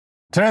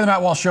Today on the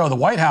Matt Walsh Show, the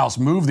White House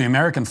moved the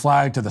American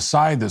flag to the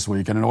side this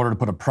week in order to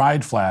put a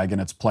pride flag in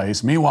its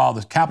place. Meanwhile,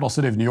 the capital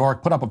city of New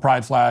York put up a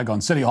pride flag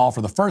on City Hall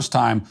for the first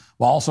time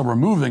while also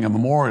removing a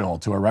memorial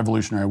to a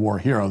Revolutionary War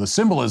hero. The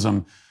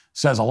symbolism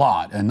says a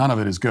lot, and none of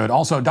it is good.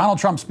 Also, Donald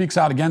Trump speaks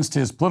out against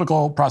his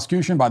political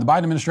prosecution by the Biden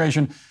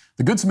administration.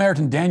 The Good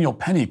Samaritan Daniel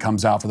Penny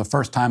comes out for the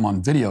first time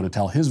on video to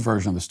tell his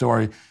version of the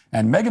story.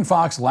 And Megan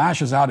Fox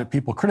lashes out at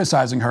people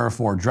criticizing her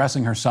for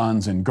dressing her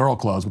sons in girl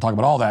clothes. We'll talk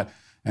about all that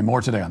and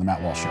more today on the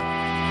Matt Walsh Show.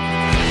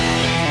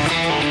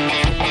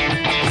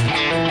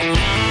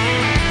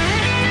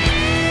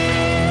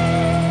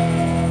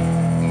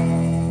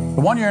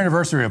 The one-year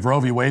anniversary of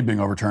Roe v. Wade being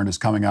overturned is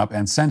coming up,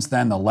 and since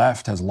then, the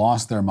left has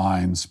lost their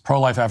minds.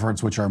 Pro-life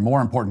efforts, which are more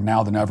important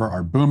now than ever,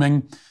 are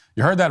booming.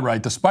 You heard that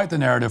right. Despite the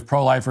narrative,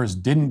 pro-lifers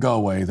didn't go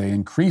away. They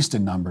increased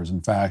in numbers, in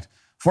fact.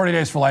 40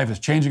 Days for Life is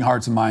changing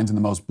hearts and minds in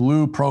the most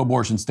blue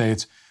pro-abortion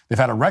states. They've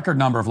had a record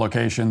number of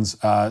locations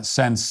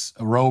since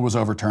Roe was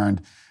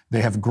overturned.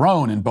 They have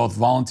grown in both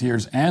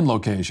volunteers and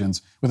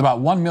locations. With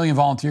about 1 million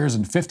volunteers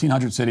in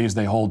 1,500 cities,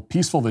 they hold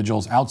peaceful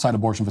vigils outside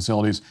abortion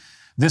facilities.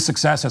 This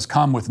success has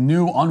come with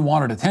new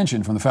unwanted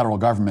attention from the federal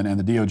government and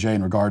the DOJ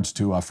in regards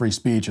to free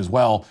speech as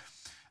well.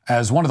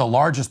 As one of the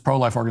largest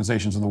pro-life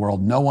organizations in the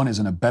world, no one is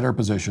in a better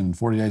position than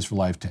 40 Days for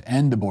Life to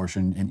end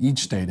abortion in each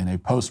state in a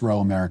post-Roe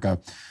America.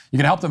 You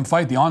can help them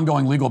fight the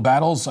ongoing legal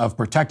battles of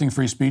protecting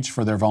free speech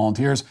for their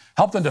volunteers.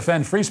 Help them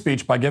defend free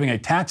speech by giving a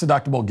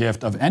tax-deductible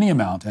gift of any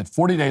amount at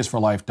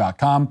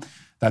 40daysforlife.com.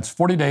 That's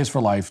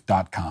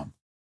 40daysforlife.com.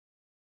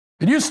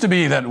 It used to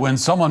be that when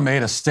someone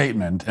made a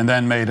statement and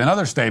then made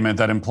another statement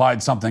that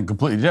implied something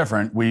completely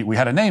different, we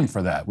had a name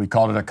for that. We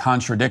called it a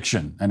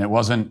contradiction, and it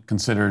wasn't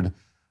considered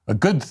a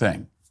good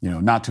thing. You know,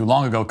 not too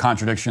long ago,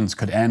 contradictions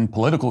could end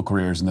political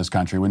careers in this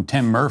country. When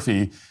Tim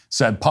Murphy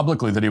said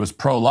publicly that he was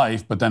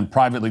pro-life, but then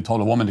privately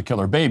told a woman to kill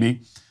her baby,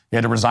 he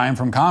had to resign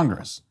from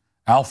Congress.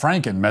 Al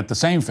Franken met the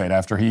same fate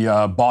after he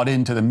bought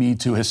into the Me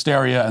Too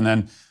hysteria and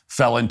then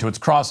fell into its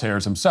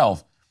crosshairs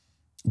himself.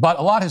 But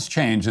a lot has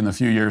changed in the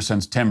few years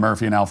since Tim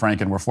Murphy and Al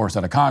Franken were forced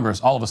out of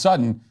Congress. All of a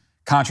sudden,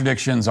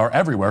 contradictions are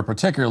everywhere,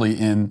 particularly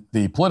in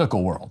the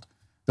political world.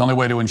 The only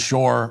way to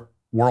ensure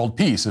world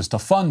peace is to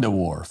fund a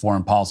war,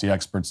 foreign policy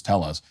experts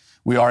tell us.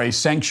 We are a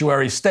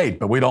sanctuary state,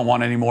 but we don't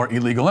want any more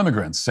illegal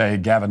immigrants, say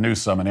Gavin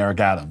Newsom and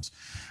Eric Adams.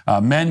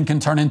 Men can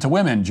turn into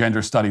women,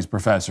 gender studies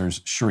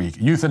professors shriek.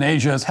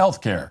 Euthanasia is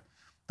healthcare,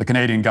 the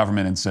Canadian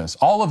government insists.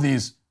 All of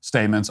these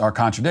statements are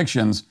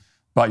contradictions,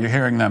 but you're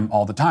hearing them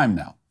all the time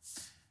now.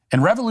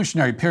 In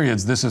revolutionary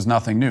periods, this is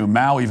nothing new.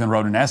 Mao even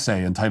wrote an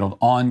essay entitled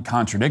On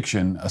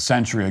Contradiction a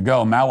century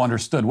ago. Mao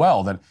understood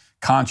well that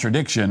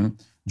contradiction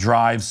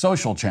drives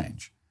social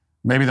change.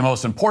 Maybe the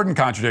most important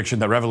contradiction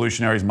that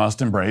revolutionaries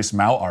must embrace,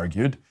 Mao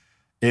argued,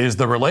 is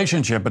the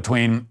relationship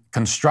between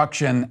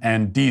construction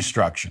and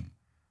destruction.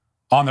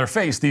 On their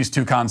face, these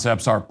two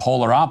concepts are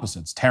polar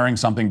opposites. Tearing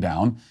something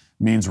down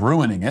means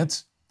ruining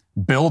it.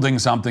 Building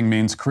something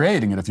means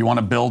creating it. If you want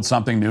to build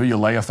something new, you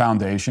lay a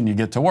foundation, you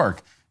get to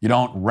work. You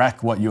don't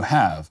wreck what you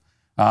have.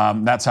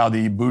 That's how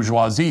the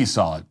bourgeoisie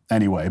saw it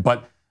anyway.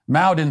 But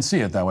Mao didn't see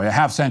it that way. A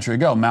half century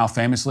ago, Mao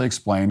famously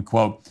explained,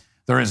 quote,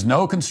 "There is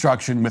no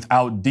construction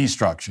without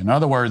destruction." In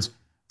other words,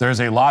 there's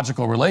a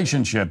logical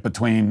relationship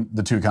between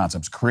the two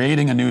concepts.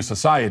 Creating a new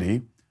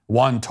society,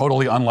 one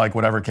totally unlike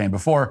whatever came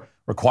before,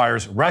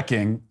 requires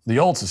wrecking the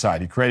old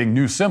society. Creating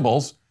new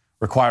symbols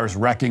requires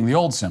wrecking the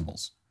old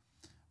symbols.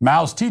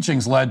 Mao's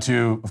teachings led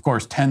to, of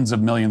course, tens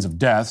of millions of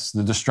deaths,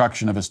 the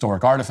destruction of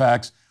historic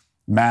artifacts,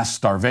 mass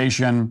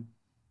starvation.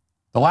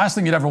 The last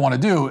thing you'd ever want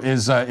to do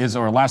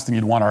or last thing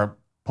you'd want our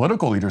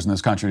political leaders in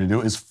this country to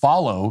do is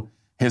follow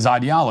his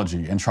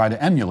ideology and try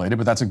to emulate it,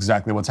 but that's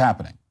exactly what's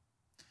happening.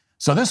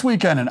 So this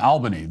weekend in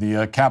Albany,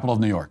 the capital of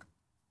New York,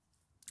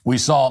 we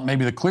saw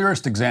maybe the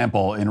clearest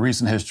example in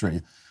recent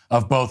history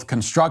of both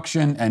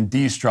construction and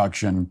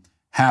destruction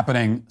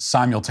happening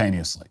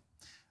simultaneously.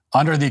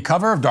 Under the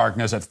cover of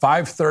darkness at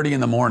 5:30 in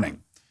the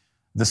morning,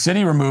 the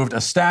city removed a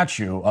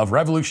statue of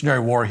Revolutionary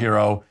War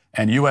hero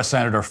and U.S.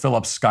 Senator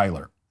Philip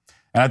Schuyler.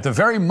 And at the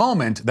very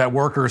moment that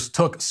workers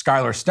took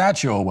Schuyler's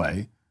statue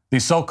away, the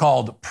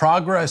so-called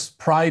Progress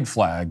Pride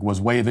flag was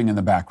waving in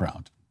the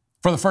background.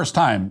 For the first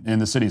time in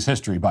the city's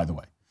history, by the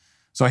way.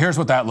 So here's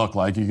what that looked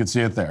like. You can see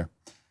it there.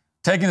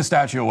 Taking the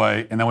statue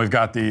away, and then we've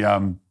got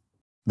the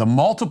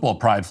multiple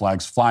pride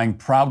flags flying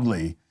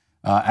proudly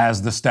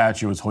as the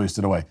statue is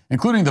hoisted away,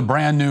 including the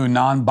brand new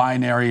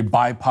non-binary,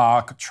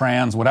 BIPOC,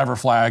 trans, whatever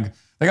flag.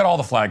 They got all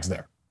the flags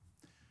there.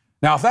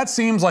 Now, if that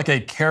seems like a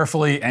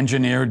carefully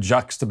engineered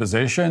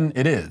juxtaposition,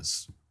 it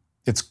is.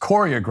 It's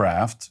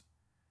choreographed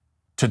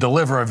to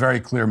deliver a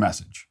very clear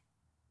message.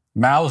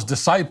 Mao's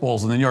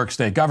disciples in the New York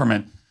State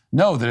government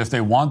know that if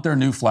they want their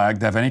new flag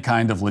to have any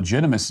kind of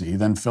legitimacy,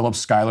 then Philip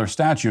Schuyler's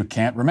statue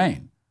can't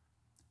remain.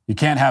 You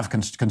can't have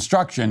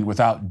construction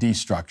without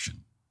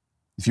destruction.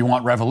 If you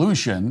want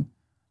revolution,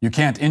 you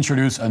can't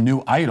introduce a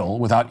new idol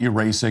without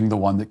erasing the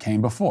one that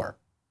came before.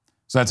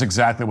 So that's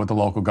exactly what the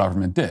local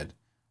government did,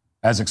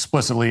 as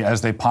explicitly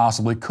as they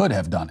possibly could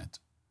have done it.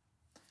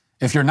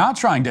 If you're not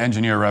trying to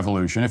engineer a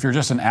revolution, if you're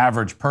just an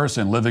average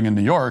person living in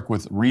New York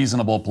with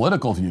reasonable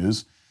political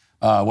views,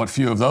 what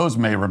few of those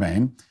may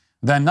remain,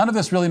 then none of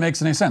this really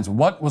makes any sense.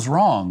 What was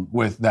wrong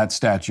with that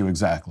statue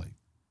exactly?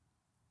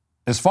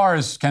 As far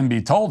as can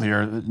be told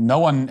here, no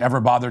one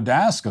ever bothered to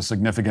ask a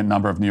significant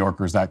number of New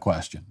Yorkers that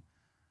question.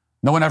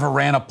 No one ever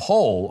ran a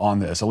poll on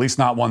this, at least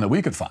not one that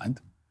we could find.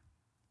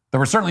 There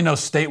was certainly no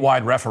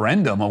statewide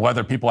referendum on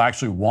whether people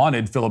actually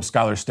wanted Philip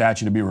Schuyler's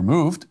statue to be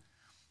removed.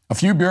 A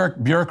few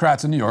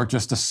bureaucrats in New York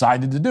just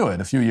decided to do it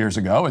a few years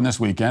ago, and this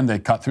weekend they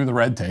cut through the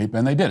red tape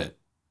and they did it.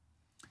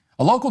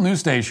 A local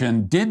news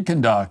station did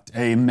conduct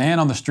a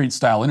man-on-the-street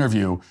style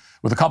interview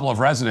with a couple of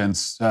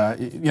residents,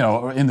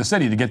 in the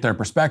city to get their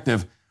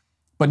perspective,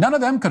 but none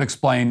of them could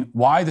explain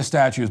why the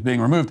statue is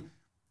being removed.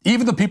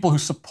 Even the people who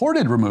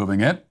supported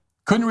removing it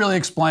couldn't really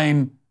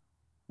explain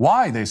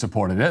why they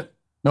supported it.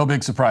 No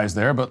big surprise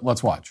there, but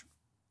let's watch.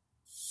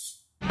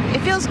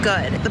 It feels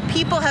good. The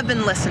people have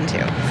been listened to,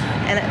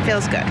 and it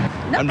feels good.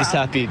 I'm just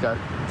happy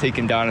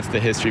taken down if the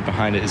history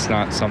behind it is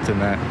not something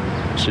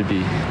that should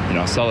be,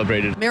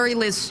 celebrated. Mary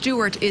Liz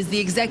Stewart is the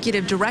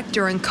executive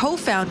director and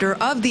co-founder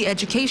of the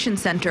Education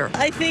Center.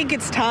 I think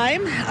it's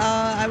time.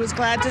 I was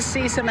glad to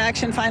see some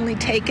action finally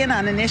taken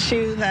on an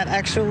issue that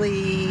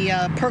actually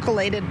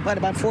percolated,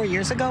 about 4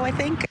 years ago, I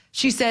think.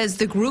 She says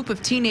the group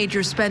of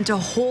teenagers spent a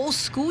whole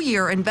school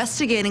year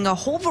investigating a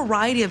whole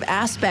variety of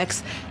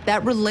aspects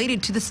that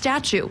related to the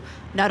statue.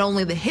 Not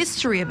only the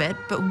history of it,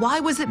 but why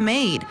was it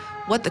made,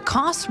 what the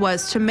cost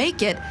was to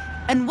make it,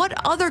 and what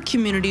other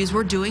communities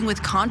were doing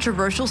with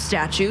controversial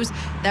statues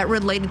that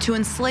related to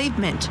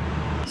enslavement.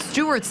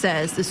 Stewart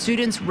says the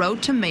students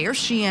wrote to Mayor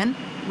Sheehan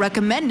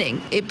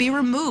recommending it be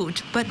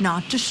removed but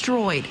not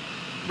destroyed,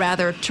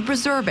 rather to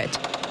preserve it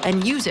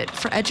and use it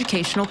for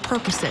educational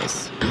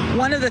purposes.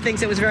 One of the things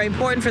that was very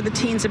important for the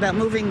teens about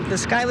moving the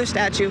Schuyler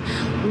statue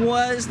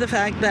was the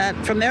fact that,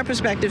 from their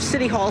perspective,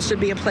 City Hall should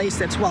be a place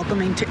that's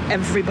welcoming to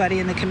everybody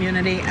in the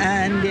community,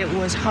 and it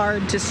was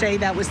hard to say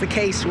that was the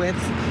case with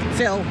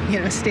Phil,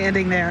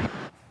 standing there.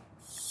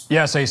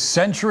 Yes, a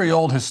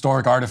century-old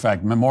historic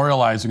artifact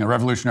memorializing a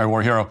Revolutionary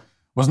War hero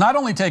was not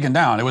only taken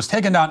down, it was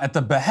taken down at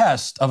the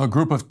behest of a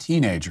group of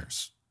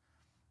teenagers.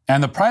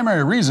 And the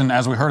primary reason,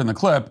 as we heard in the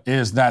clip,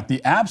 is that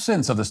the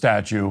absence of the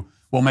statue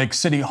will make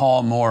City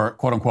Hall more,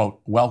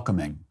 quote-unquote,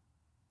 welcoming.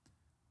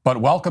 But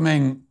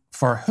welcoming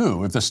for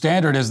who? If the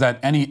standard is that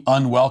any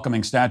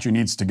unwelcoming statue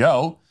needs to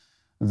go,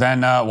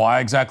 then why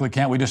exactly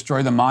can't we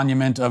destroy the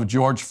monument of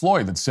George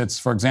Floyd that sits,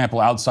 for example,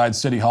 outside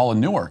City Hall in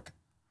Newark?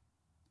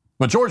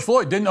 But George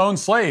Floyd didn't own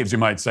slaves, you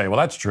might say. Well,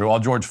 that's true. All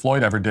George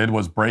Floyd ever did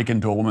was break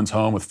into a woman's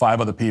home with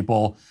 5 other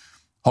people,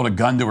 hold a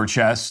gun to her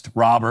chest,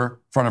 rob her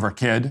in front of her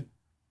kid.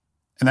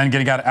 And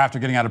then after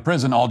getting out of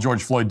prison, all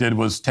George Floyd did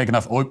was take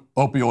enough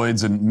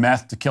opioids and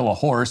meth to kill a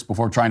horse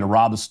before trying to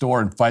rob a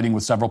store and fighting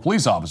with several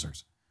police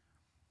officers.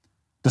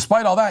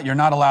 Despite all that, you're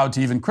not allowed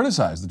to even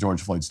criticize the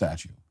George Floyd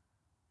statue.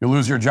 You'll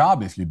lose your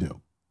job if you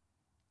do.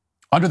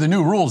 Under the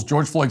new rules,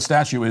 George Floyd's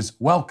statue is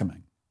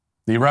welcoming.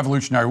 The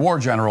Revolutionary War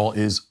general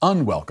is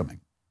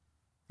unwelcoming.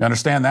 You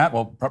understand that?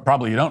 Well,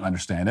 probably you don't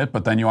understand it,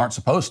 but then you aren't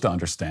supposed to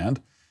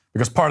understand,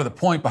 because part of the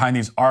point behind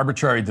these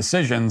arbitrary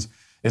decisions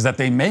is that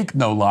they make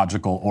no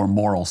logical or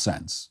moral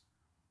sense.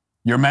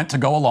 You're meant to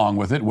go along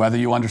with it, whether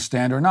you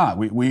understand or not.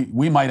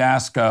 We might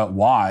ask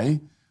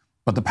why,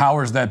 but the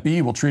powers that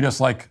be will treat us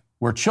like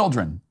we're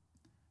children,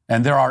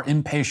 and there are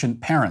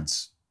impatient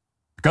parents.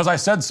 Because I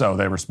said so,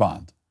 they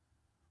respond.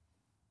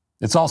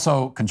 It's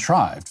also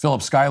contrived.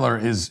 Philip Schuyler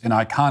is an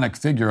iconic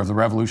figure of the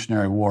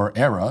Revolutionary War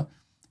era.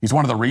 He's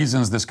one of the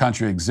reasons this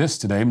country exists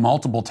today.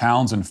 Multiple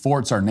towns and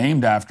forts are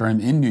named after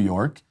him in New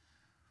York.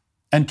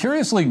 And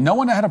curiously, no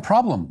one had a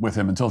problem with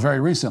him until very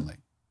recently.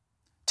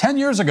 10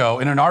 years ago,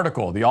 in an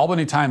article, the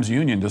Albany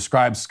Times-Union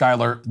described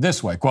Schuyler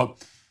this way, quote,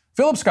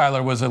 Philip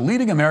Schuyler was a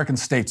leading American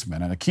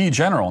statesman and a key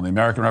general in the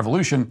American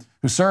Revolution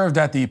who served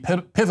at the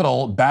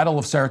pivotal Battle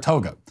of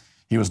Saratoga.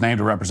 He was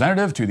named a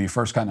representative to the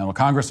First Continental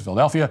Congress of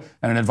Philadelphia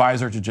and an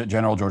advisor to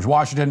General George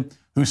Washington,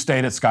 who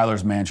stayed at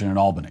Schuyler's mansion in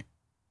Albany.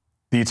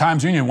 The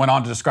Times-Union went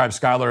on to describe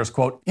Schuyler as,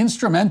 quote,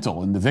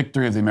 instrumental in the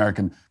victory of the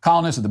American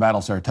colonists at the Battle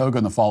of Saratoga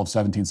in the fall of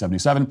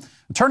 1777,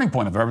 a turning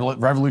point of the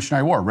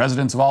Revolutionary War.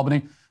 Residents of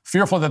Albany,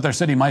 fearful that their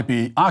city might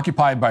be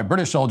occupied by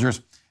British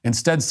soldiers,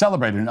 instead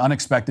celebrated an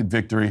unexpected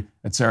victory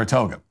at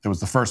Saratoga. It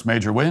was the first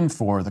major win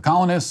for the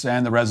colonists,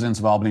 and the residents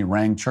of Albany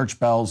rang church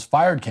bells,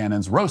 fired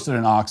cannons, roasted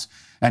an ox,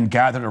 and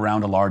gathered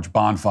around a large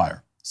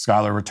bonfire.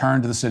 Schuyler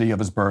returned to the city of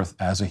his birth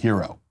as a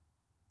hero.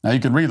 Now, you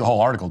can read the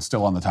whole article. It's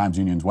still on the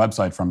Times-Union's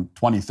website from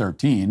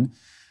 2013.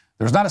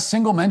 There's not a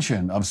single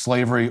mention of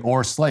slavery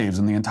or slaves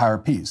in the entire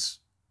piece.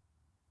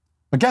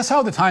 But guess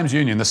how the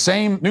Times-Union, the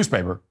same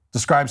newspaper,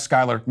 describes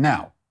Schuyler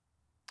now?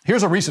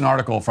 Here's a recent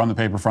article from the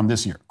paper from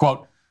this year.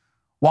 Quote,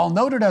 while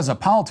noted as a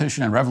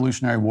politician and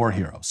Revolutionary War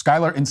hero,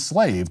 Schuyler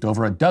enslaved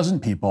over a dozen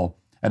people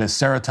at his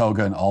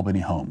Saratoga and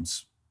Albany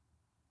homes.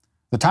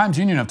 The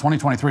Times-Union of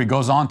 2023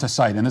 goes on to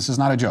cite, and this is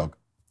not a joke,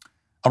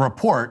 a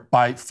report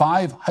by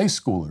 5 high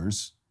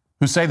schoolers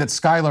who say that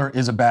Schuyler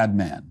is a bad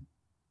man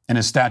and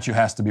his statue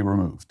has to be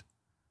removed.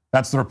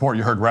 That's the report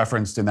you heard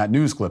referenced in that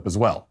news clip as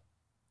well.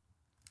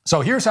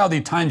 So here's how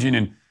the Times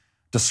Union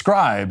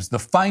describes the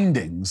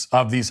findings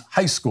of these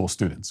high school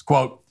students.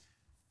 Quote,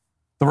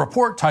 the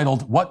report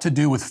titled What to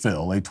Do with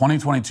Phil, a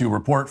 2022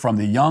 report from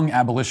the Young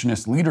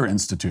Abolitionist Leader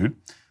Institute,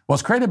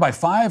 was created by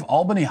 5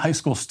 Albany high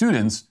school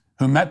students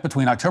who met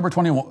between October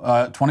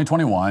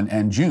 2021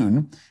 and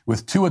June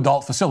with 2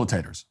 adult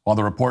facilitators. While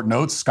the report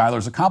notes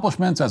Schuyler's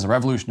accomplishments as a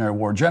Revolutionary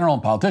War general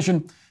and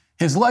politician,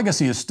 his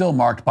legacy is still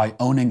marked by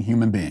owning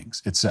human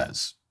beings, it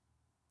says.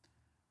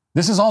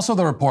 This is also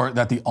the report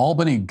that the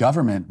Albany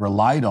government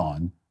relied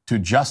on to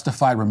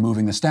justify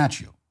removing the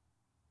statue.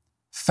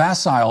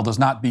 Facile does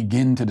not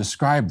begin to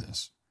describe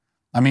this.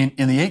 I mean,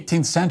 in the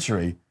 18th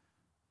century,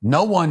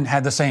 no one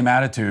had the same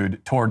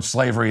attitude towards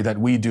slavery that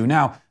we do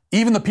now,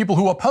 even the people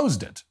who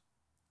opposed it,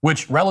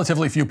 which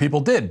relatively few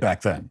people did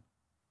back then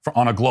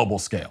on a global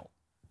scale.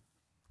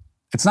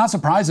 It's not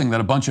surprising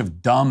that a bunch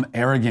of dumb,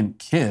 arrogant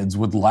kids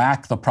would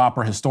lack the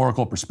proper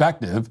historical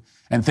perspective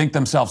and think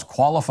themselves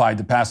qualified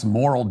to pass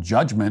moral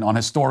judgment on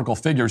historical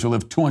figures who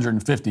lived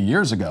 250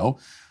 years ago,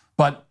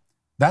 but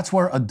that's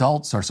where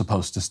adults are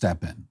supposed to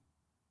step in.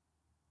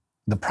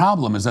 The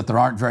problem is that there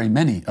aren't very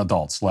many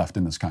adults left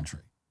in this country.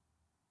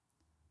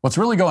 What's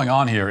really going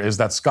on here is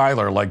that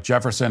Schuyler, like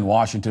Jefferson,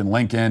 Washington,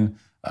 Lincoln,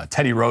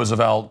 Teddy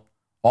Roosevelt,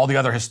 all the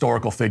other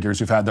historical figures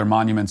who've had their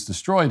monuments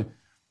destroyed,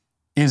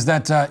 is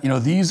that,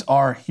 these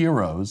are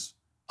heroes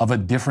of a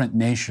different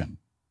nation.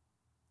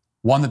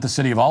 One that the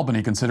city of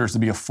Albany considers to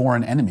be a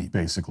foreign enemy,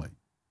 basically.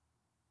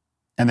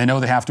 And they know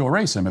they have to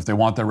erase him if they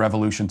want their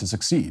revolution to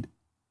succeed.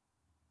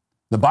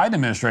 The Biden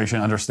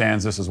administration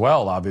understands this as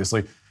well,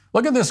 obviously.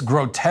 Look at this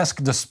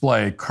grotesque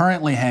display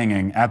currently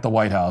hanging at the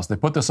White House. They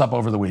put this up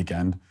over the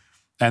weekend,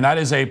 and that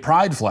is a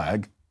pride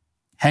flag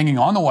hanging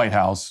on the White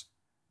House,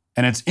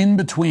 and it's in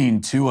between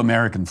 2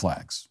 American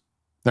flags.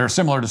 There are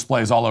similar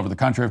displays all over the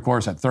country, of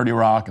course, at 30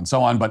 Rock and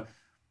so on, but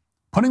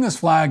putting this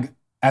flag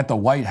at the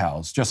White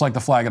House, just like the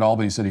flag at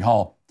Albany City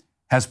Hall,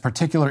 has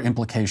particular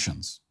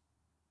implications.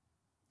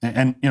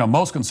 And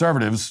most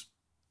conservatives,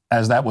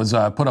 as that was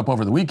put up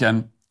over the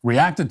weekend,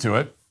 reacted to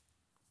it,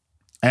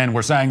 and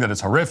were saying that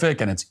it's horrific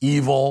and it's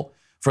evil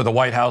for the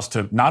White House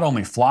to not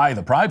only fly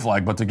the pride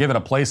flag, but to give it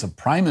a place of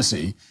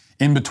primacy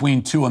in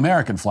between 2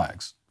 American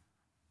flags.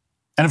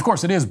 And of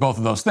course, it is both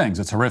of those things.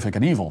 It's horrific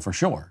and evil, for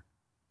sure.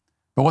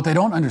 But what they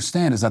don't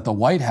understand is that the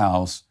White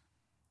House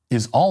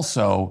is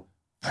also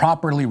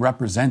properly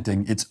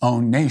representing its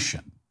own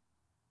nation,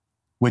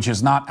 which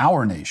is not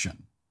our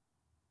nation.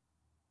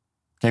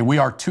 Okay, we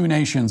are 2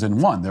 nations in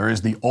one. There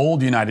is the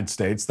old United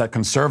States that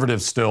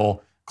conservatives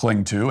still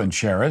cling to and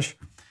cherish,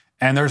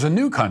 and there's a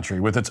new country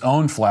with its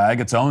own flag,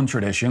 its own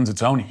traditions,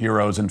 its own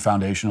heroes and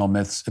foundational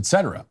myths,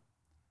 etc.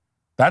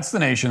 That's the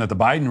nation that the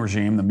Biden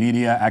regime, the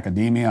media,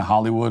 academia,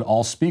 Hollywood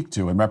all speak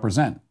to and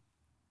represent.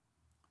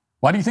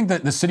 Why do you think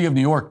that the city of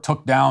New York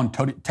took down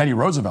Teddy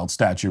Roosevelt's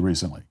statue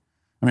recently?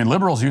 I mean,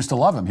 liberals used to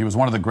love him. He was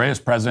one of the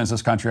greatest presidents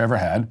this country ever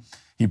had.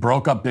 He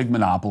broke up big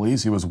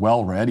monopolies. He was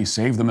well-read. He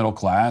saved the middle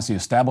class. He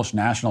established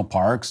national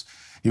parks.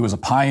 He was a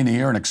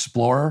pioneer, an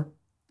explorer.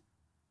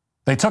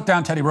 They took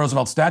down Teddy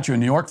Roosevelt's statue in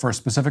New York for a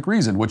specific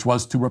reason, which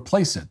was to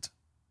replace it.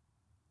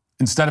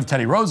 Instead of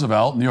Teddy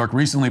Roosevelt, New York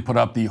recently put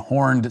up the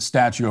horned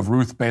statue of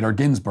Ruth Bader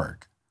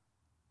Ginsburg.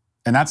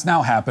 And that's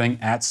now happening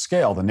at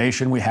scale. The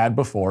nation we had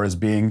before is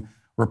being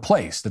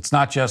replaced. It's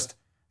not just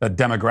that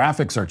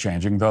demographics are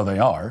changing, though they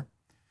are.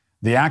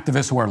 The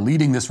activists who are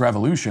leading this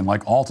revolution,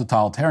 like all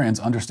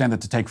totalitarians, understand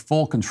that to take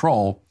full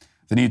control,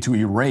 they need to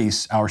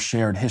erase our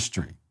shared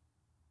history.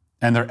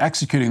 And they're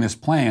executing this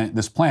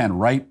plan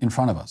right in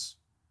front of us,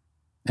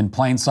 in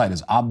plain sight,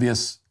 as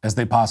obvious as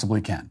they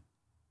possibly can.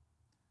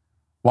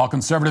 While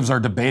conservatives are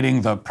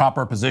debating the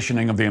proper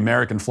positioning of the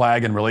American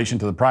flag in relation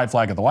to the pride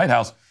flag at the White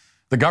House,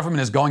 the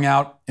government is going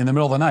out in the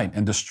middle of the night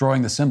and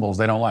destroying the symbols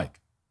they don't like.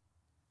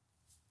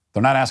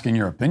 They're not asking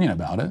your opinion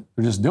about it.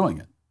 They're just doing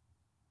it.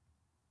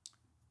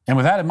 And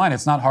with that in mind,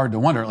 it's not hard to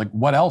wonder,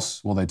 what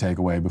else will they take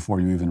away before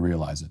you even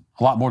realize it?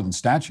 A lot more than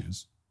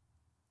statues.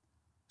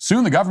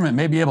 Soon the government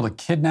may be able to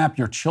kidnap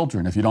your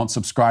children if you don't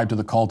subscribe to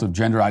the cult of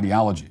gender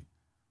ideology.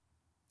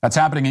 That's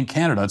happening in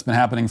Canada. It's been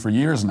happening for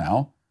years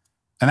now.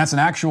 And that's an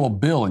actual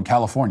bill in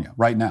California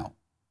right now,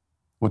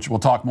 which we'll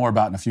talk more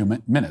about in a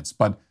few minutes.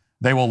 But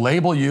they will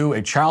label you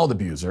a child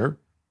abuser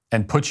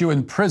and put you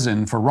in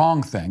prison for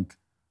wrongthink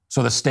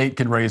so the state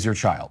can raise your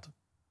child.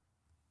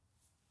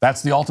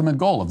 That's the ultimate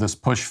goal of this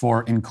push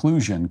for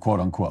inclusion, quote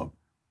unquote,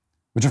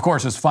 which of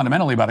course is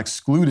fundamentally about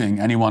excluding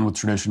anyone with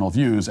traditional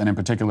views and in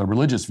particular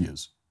religious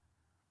views.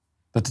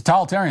 The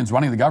totalitarians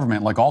running the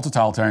government, like all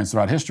totalitarians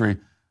throughout history,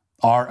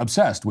 are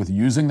obsessed with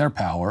using their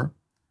power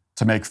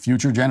to make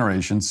future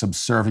generations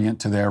subservient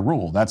to their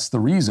rule. That's the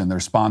reason they're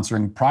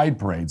sponsoring pride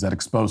parades that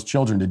expose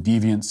children to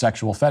deviant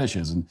sexual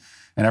fetishes and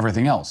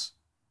everything else.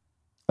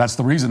 That's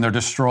the reason they're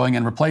destroying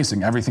and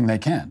replacing everything they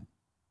can.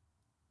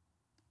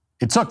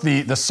 It took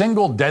the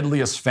single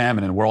deadliest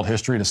famine in world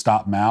history to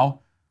stop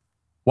Mao.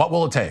 What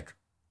will it take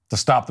to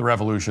stop the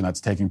revolution that's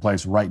taking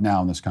place right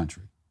now in this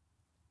country?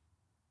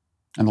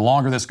 And the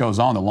longer this goes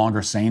on, the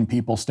longer sane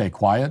people stay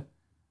quiet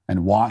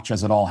and watch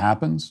as it all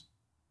happens,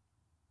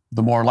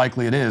 the more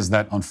likely it is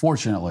that,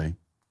 unfortunately,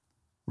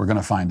 we're going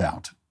to find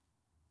out.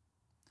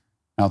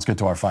 Now let's get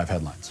to our 5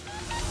 headlines.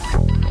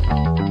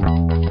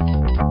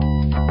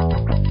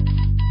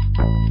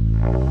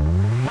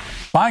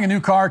 Buying a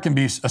new car can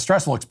be a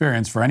stressful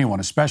experience for anyone,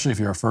 especially if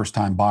you're a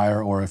first-time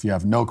buyer or if you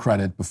have no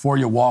credit. Before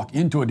you walk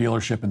into a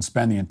dealership and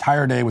spend the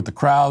entire day with the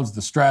crowds,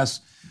 the stress,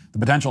 the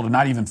potential to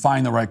not even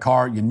find the right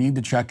car, you need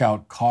to check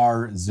out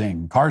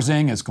CarZing.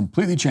 CarZing is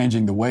completely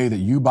changing the way that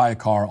you buy a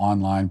car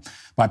online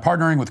by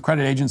partnering with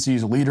credit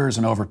agencies, leaders,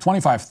 and over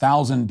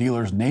 25,000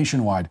 dealers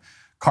nationwide.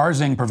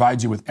 CarZing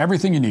provides you with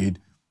everything you need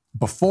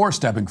before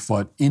stepping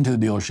foot into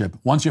the dealership.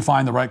 Once you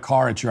find the right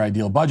car at your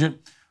ideal budget,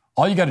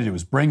 all you got to do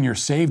is bring your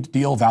saved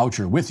deal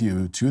voucher with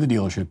you to the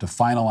dealership to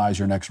finalize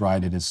your next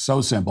ride. It is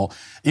so simple.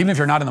 Even if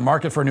you're not in the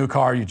market for a new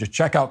car, you just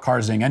check out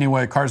CarZing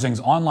anyway.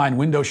 CarZing's online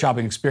window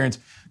shopping experience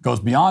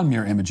goes beyond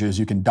mere images.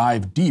 You can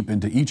dive deep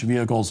into each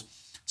vehicle's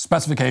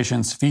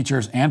specifications,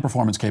 features, and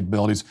performance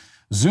capabilities.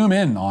 Zoom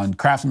in on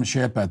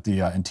craftsmanship at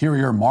the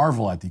interior,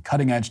 marvel at the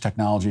cutting-edge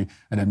technology,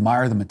 and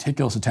admire the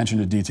meticulous attention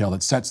to detail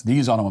that sets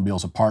these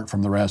automobiles apart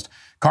from the rest.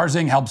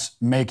 CarZing helps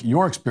make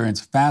your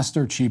experience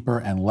faster, cheaper,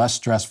 and less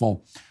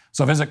stressful.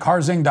 So visit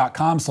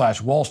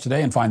carzing.com/Walsh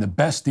today and find the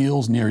best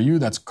deals near you.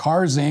 That's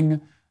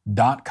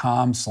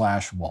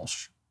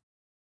carzing.com/Walsh.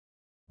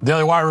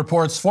 Daily Wire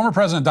reports former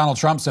President Donald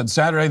Trump said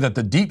Saturday that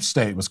the deep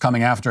state was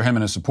coming after him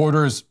and his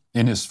supporters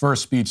in his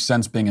first speech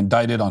since being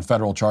indicted on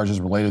federal charges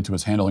related to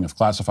his handling of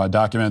classified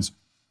documents.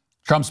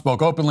 Trump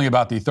spoke openly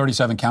about the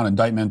 37-count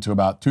indictment to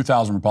about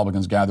 2,000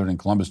 Republicans gathered in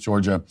Columbus,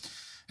 Georgia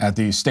at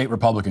the State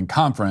Republican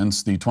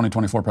Conference. The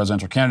 2024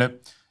 presidential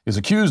candidate is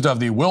accused of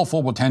the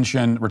willful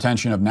retention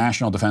of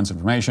national defense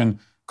information,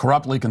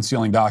 corruptly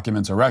concealing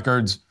documents or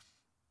records,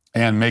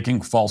 and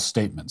making false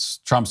statements.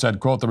 Trump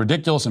said, quote, "The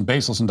ridiculous and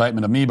baseless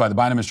indictment of me by the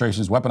Biden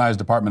administration's weaponized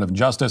Department of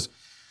Justice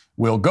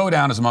will go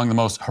down as among the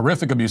most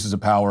horrific abuses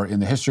of power in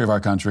the history of our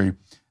country.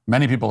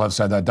 Many people have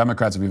said that.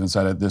 Democrats have even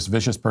said it. This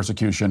vicious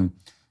persecution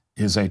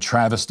is a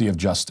travesty of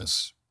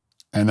justice."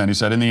 And then he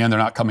said, in the end, they're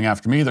not coming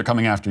after me, they're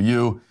coming after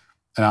you,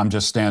 and I'm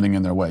just standing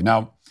in their way.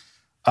 Now,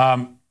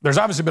 there's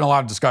obviously been a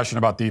lot of discussion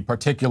about the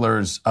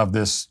particulars of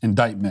this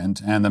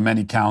indictment and the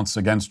many counts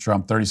against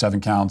Trump,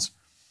 37 counts.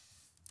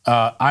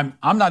 I'm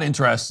not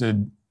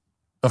interested,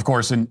 of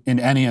course, in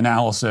any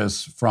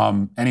analysis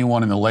from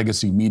anyone in the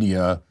legacy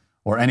media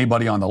or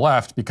anybody on the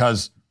left,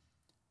 because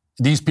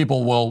these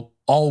people will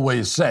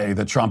always say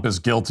that Trump is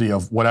guilty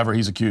of whatever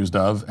he's accused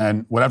of,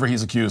 and whatever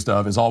he's accused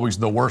of is always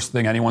the worst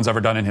thing anyone's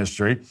ever done in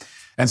history.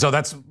 And so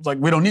that's like,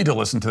 we don't need to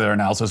listen to their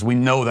analysis. We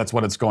know that's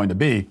what it's going to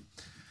be.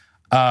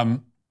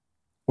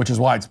 Which is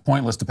why it's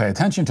pointless to pay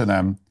attention to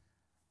them.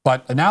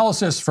 But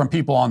analysis from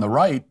people on the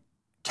right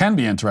can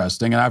be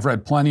interesting, and I've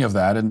read plenty of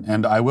that.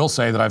 And I will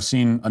say that I've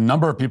seen a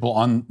number of people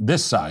on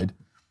this side,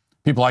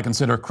 people I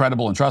consider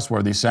credible and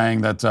trustworthy,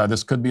 saying that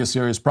this could be a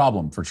serious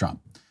problem for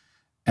Trump.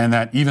 And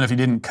that even if he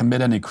didn't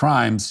commit any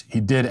crimes, he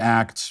did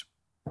act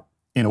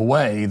in a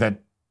way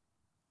that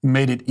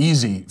made it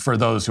easy for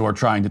those who are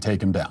trying to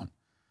take him down.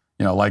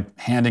 You know, like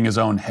handing his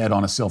own head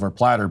on a silver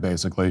platter,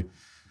 basically.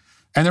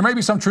 And there may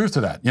be some truth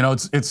to that. You know,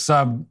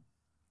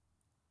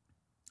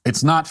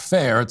 it's not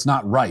fair, it's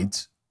not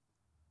right.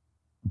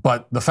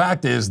 But the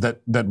fact is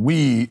that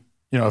we,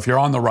 you know, if you're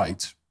on the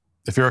right,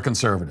 if you're a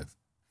conservative,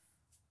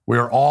 we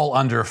are all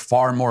under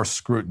far more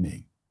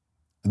scrutiny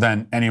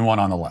than anyone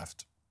on the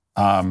left.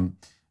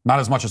 Not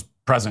as much as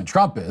President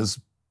Trump is,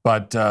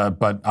 but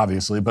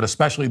obviously, but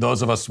especially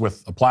those of us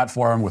with a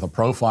platform, with a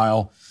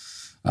profile,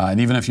 and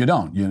even if you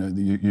don't, you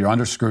know, you're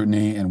under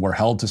scrutiny, and we're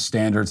held to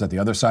standards that the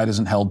other side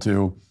isn't held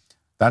to.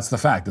 That's the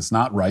fact. It's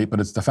not right, but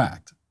it's the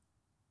fact.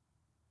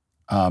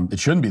 It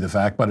shouldn't be the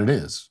fact, but it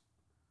is.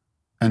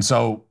 And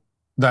so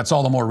that's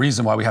all the more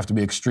reason why we have to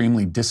be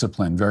extremely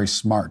disciplined, very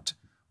smart.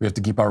 We have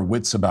to keep our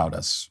wits about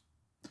us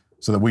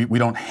so that we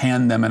don't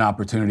hand them an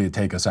opportunity to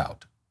take us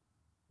out.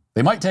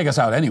 They might take us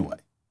out anyway,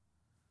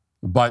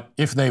 but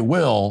if they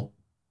will,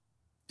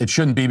 it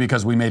shouldn't be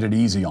because we made it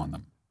easy on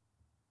them.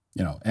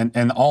 You know,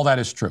 and all that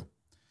is true.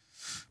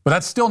 But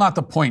that's still not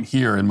the point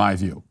here, in my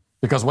view.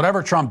 Because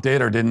whatever Trump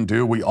did or didn't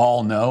do, we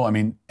all know. I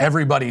mean,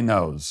 everybody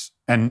knows,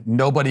 and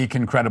nobody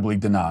can credibly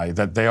deny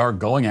that they are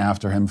going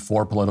after him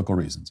for political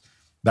reasons.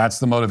 That's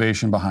the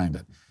motivation behind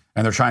it.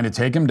 And they're trying to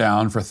take him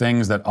down for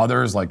things that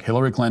others like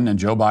Hillary Clinton and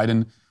Joe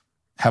Biden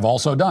have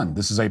also done.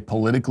 This is a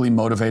politically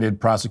motivated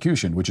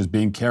prosecution, which is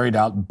being carried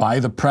out by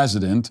the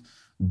president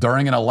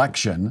during an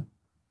election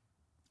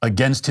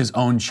against his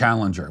own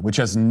challenger, which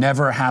has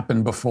never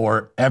happened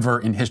before, ever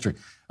in history.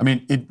 I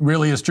mean, it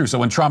really is true. So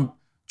when Trump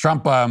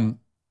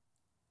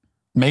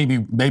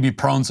maybe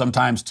prone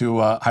sometimes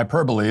to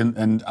hyperbole,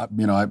 and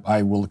you know,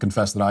 I will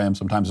confess that I am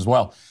sometimes as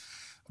well.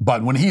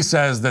 But when he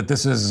says that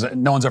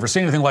no one's ever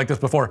seen anything like this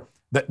before,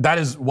 that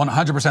is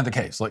 100% the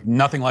case. Like,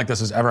 nothing like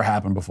this has ever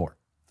happened before.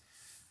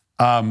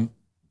 And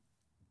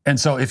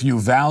so if you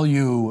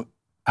value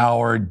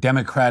our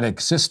democratic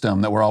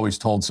system that we're always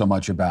told so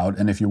much about,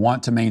 and if you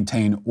want to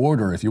maintain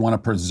order, if you want to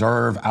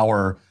preserve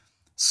our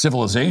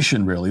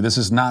civilization, really, this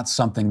is not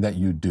something that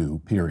you do,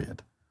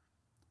 period.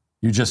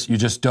 You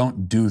just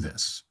don't do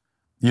this.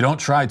 You don't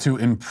try to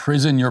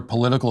imprison your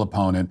political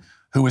opponent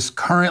who is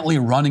currently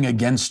running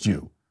against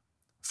you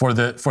for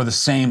the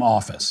same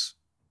office.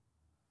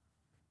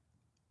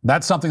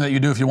 That's something that you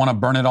do if you want to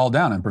burn it all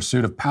down in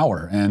pursuit of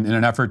power and in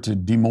an effort to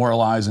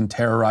demoralize and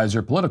terrorize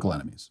your political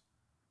enemies.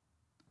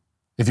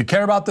 If you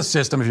care about the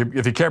system,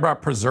 if you care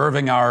about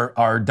preserving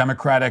our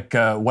democratic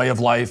way of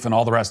life and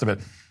all the rest of it,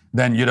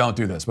 then you don't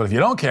do this. But if you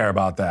don't care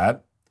about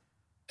that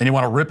and you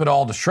want to rip it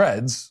all to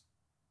shreds,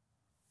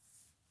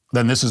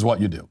 then this is what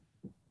you do.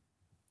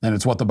 And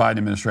it's what the Biden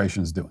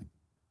administration is doing.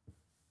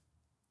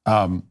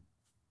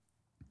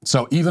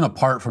 So even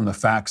apart from the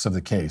facts of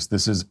the case,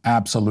 this is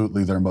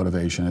absolutely their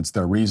motivation. It's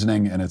their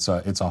reasoning, and it's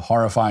a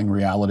horrifying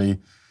reality,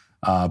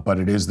 but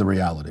it is the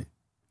reality.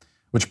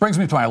 Which brings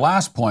me to my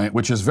last point,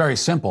 which is very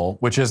simple,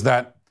 which is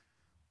that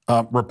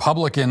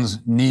Republicans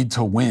need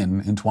to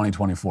win in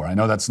 2024. I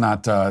know that's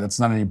not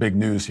any big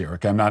news here.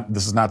 Okay,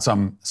 this is not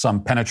some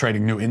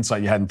penetrating new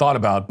insight you hadn't thought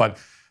about, but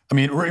I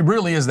mean, it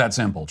really is that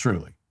simple,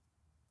 truly.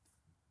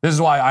 This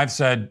is why I've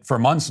said for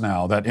months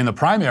now that in the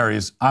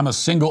primaries, I'm a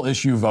single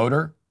issue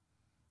voter,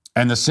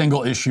 and the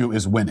single issue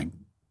is winning.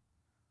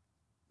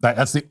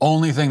 That's the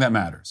only thing that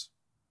matters.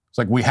 It's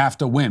like we have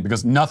to win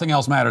because nothing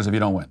else matters if you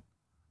don't win.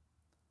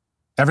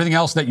 Everything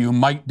else that you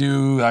might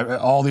do,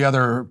 all the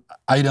other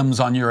items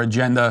on your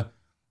agenda,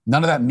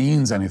 none of that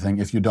means anything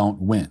if you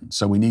don't win.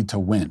 So we need to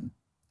win,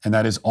 and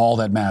that is all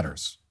that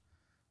matters.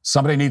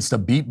 Somebody needs to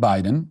beat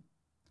Biden.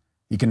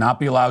 He cannot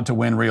be allowed to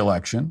win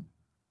re-election.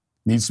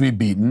 Needs to be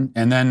beaten.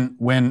 And then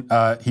when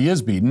he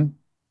is beaten,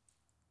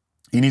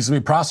 he needs to be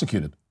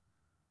prosecuted.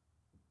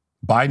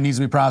 Biden needs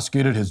to be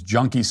prosecuted, his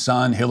junkie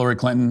son, Hillary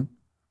Clinton,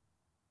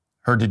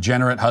 her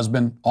degenerate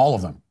husband, all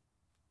of them.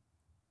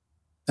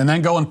 And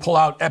then go and pull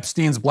out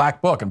Epstein's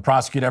black book and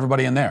prosecute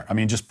everybody in there. I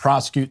mean, just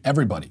prosecute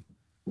everybody.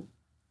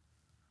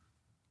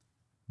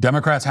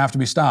 Democrats have to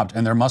be stopped,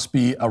 and there must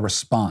be a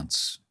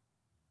response.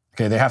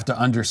 Okay, they have to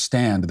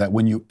understand that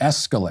when you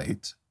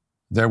escalate,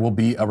 there will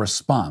be a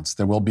response.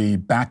 There will be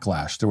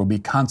backlash. There will be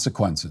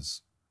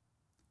consequences.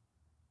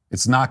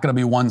 It's not going to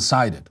be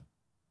one-sided.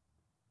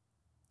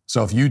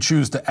 So if you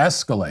choose to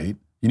escalate,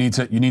 you need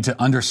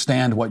to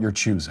understand what you're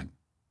choosing.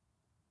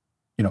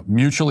 You know,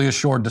 mutually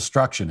assured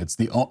destruction.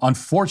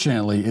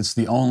 Unfortunately, it's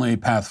the only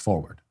path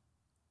forward.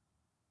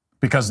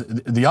 Because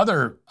the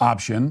other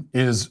option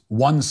is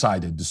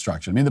one-sided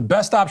destruction. I mean, the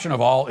best option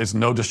of all is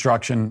no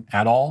destruction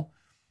at all.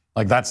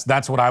 Like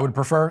that's what I would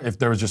prefer if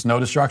there was just no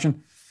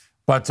destruction.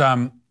 But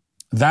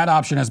that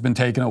option has been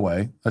taken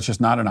away. That's just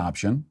not an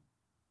option.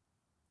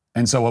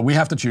 And so what we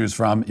have to choose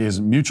from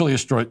is mutually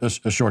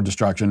assured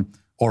destruction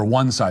or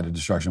one-sided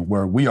destruction,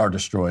 where we are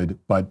destroyed,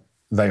 but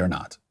they are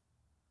not.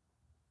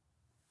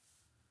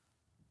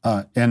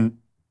 And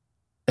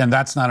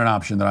that's not an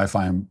option that I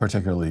find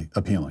particularly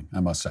appealing,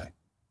 I must say.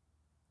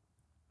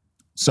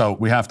 So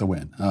we have to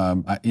win.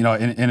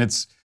 And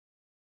it's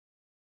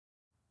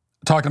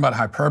talking about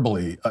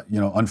hyperbole.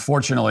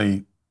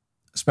 Unfortunately,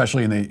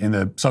 especially in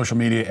the social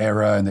media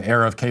era, in the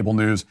era of cable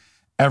news,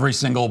 every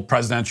single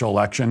presidential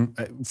election,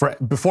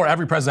 before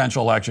every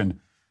presidential election,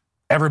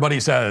 everybody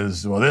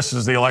says, well, this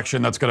is the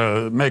election that's going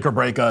to make or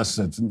break us.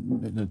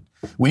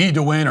 We need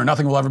to win or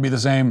nothing will ever be the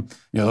same.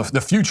 The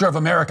future of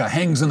America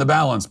hangs in the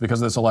balance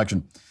because of this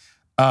election.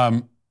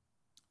 And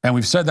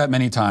we've said that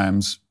many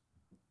times,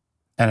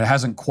 and it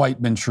hasn't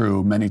quite been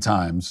true many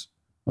times.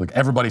 Like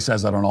everybody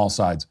says that on all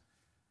sides.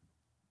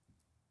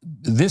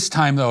 This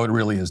time, though, it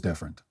really is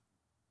different.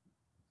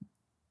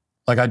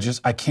 Like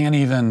I can't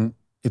even,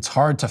 it's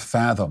hard to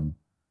fathom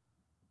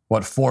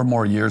what 4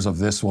 more years of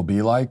this will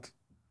be like.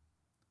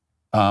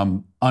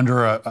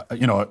 Under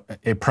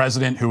a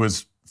president who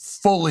has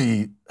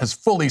fully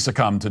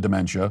succumbed to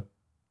dementia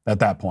at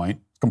that point,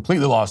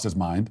 completely lost his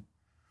mind.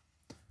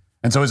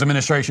 And so his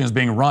administration is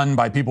being run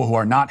by people who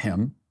are not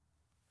him.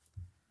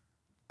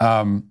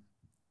 And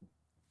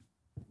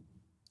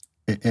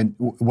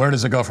where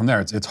does it go from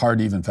there? It's hard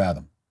to even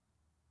fathom.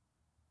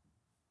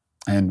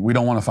 And we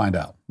don't want to find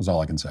out, is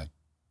all I can say.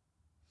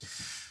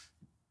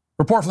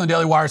 Report from the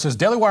Daily Wire says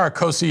Daily Wire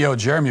co-CEO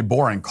Jeremy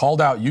Boring called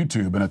out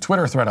YouTube in a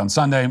Twitter thread on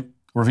Sunday,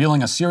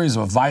 revealing a series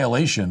of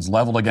violations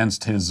leveled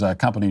against his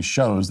company's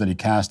shows that he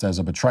cast as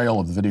a betrayal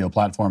of the video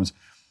platform's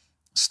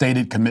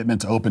stated commitment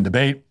to open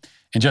debate.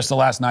 In just the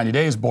last 90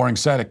 days, Boring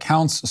said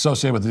accounts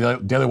associated with the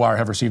Daily Wire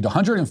have received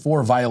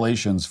 104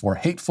 violations for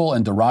hateful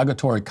and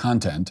derogatory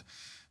content,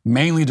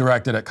 mainly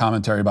directed at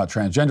commentary about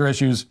transgender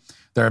issues.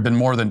 There have been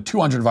more than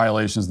 200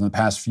 violations in the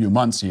past few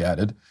months, he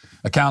added.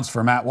 Accounts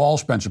for Matt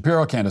Walsh, Ben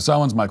Shapiro, Candace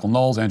Owens, Michael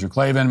Knowles, Andrew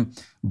Klavan,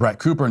 Brett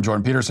Cooper, and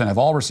Jordan Peterson have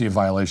all received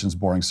violations,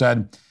 Boring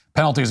said.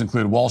 Penalties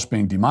include Walsh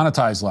being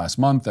demonetized last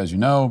month, as you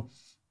know.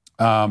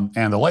 And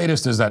the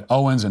latest is that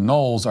Owens and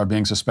Knowles are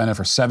being suspended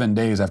for 7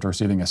 days after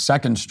receiving a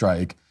second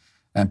strike,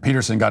 and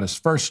Peterson got his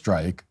first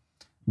strike.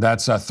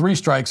 That's 3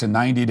 strikes in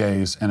 90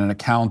 days and an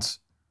account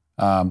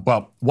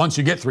Well, once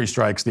you get 3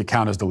 strikes, the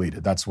account is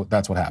deleted. That's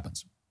what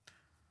happens.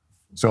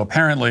 So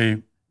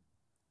apparently,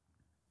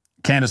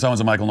 Candace Owens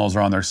and Michael Knowles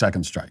are on their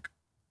 2nd strike.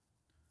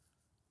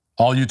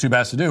 All YouTube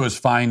has to do is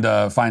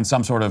find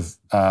some sort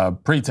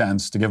of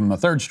pretense to give them a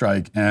 3rd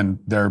strike, and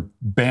they're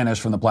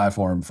banished from the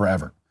platform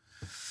forever.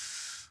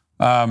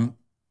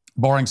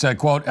 Boring said,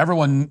 quote,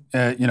 everyone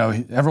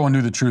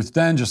knew the truth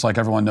then, just like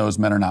everyone knows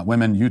men are not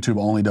women. YouTube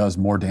only does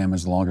more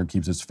damage the longer it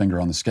keeps its finger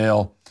on the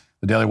scale.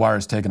 The Daily Wire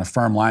has taken a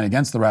firm line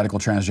against the radical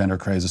transgender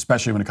craze,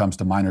 especially when it comes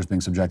to minors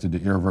being subjected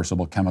to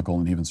irreversible chemical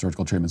and even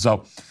surgical treatment.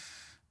 So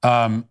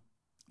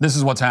this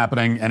is what's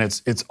happening, and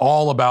it's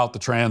all about the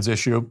trans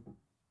issue.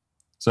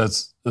 So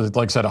it's,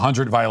 like I said,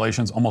 100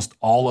 violations. Almost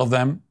all of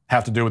them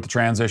have to do with the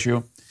trans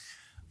issue.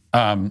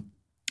 And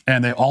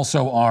they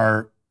also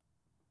are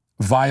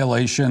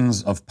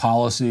violations of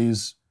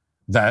policies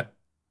that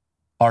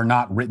are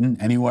not written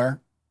anywhere,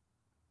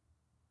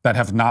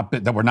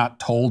 that were not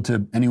told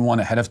to anyone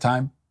ahead of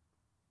time.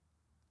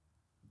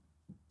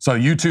 So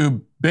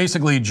YouTube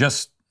basically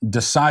just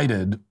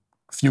decided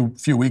a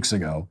few weeks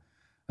ago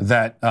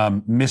that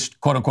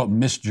quote unquote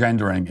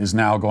misgendering is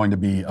now going to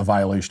be a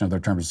violation of their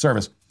terms of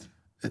service.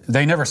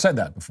 They never said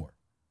that before.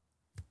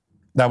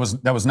 That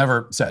was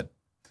never said,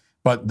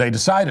 but they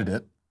decided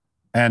it,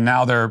 and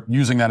now they're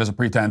using that as a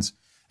pretense.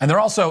 And they're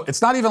also,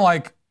 it's not even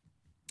like,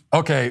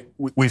 okay,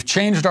 we've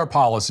changed our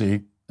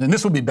policy, and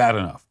this would be bad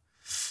enough.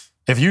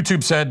 If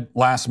YouTube said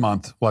last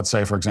month, let's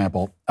say, for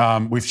example,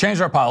 we've changed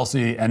our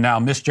policy and now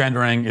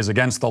misgendering is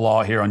against the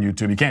law here on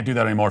YouTube. You can't do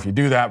that anymore. If you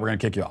do that, we're going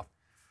to kick you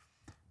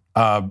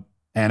off.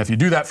 And if you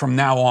do that from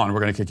now on, we're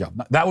going to kick you off.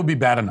 That would be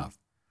bad enough.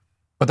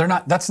 But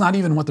that's not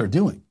even what they're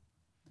doing.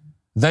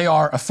 They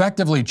are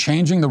effectively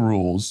changing the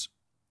rules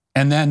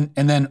and then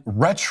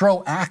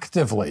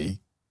retroactively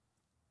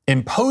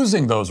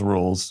imposing those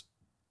rules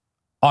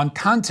on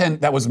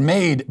content that was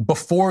made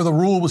before the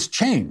rule was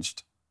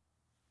changed.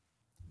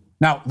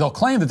 Now, they'll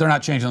claim that they're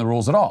not changing the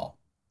rules at all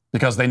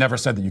because they never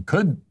said that you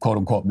could, quote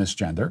unquote,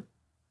 misgender.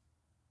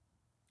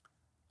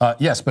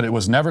 Yes, but it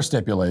was never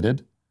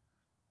stipulated.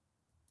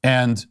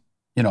 And,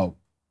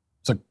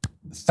 it's like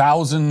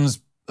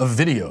thousands of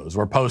videos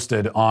were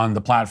posted on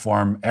the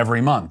platform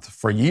every month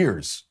for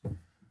years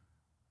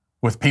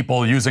with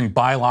people using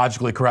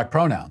biologically correct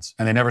pronouns,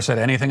 and they never said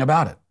anything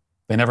about it.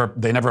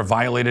 They never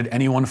violated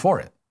anyone for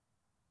it.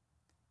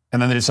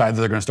 And then they decided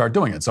that they're going to start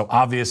doing it. So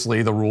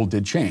obviously the rule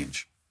did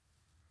change.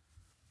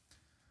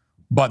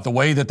 But the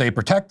way that they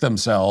protect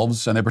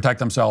themselves, and they protect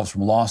themselves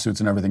from lawsuits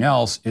and everything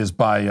else, is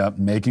by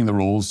making the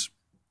rules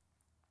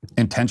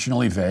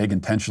intentionally vague,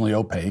 intentionally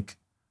opaque.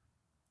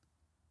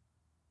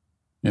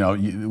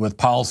 With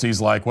policies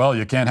like, well,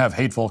 you can't have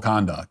hateful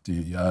conduct.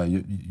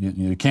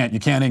 You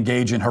can't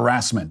engage in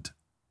harassment.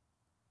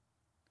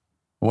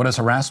 What does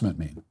harassment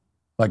mean?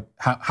 Like,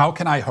 how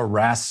can I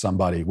harass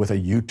somebody with a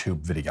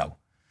YouTube video?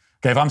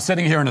 Okay, if I'm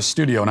sitting here in a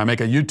studio and I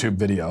make a YouTube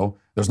video,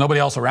 there's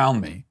nobody else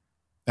around me,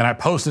 and I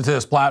post it to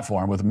this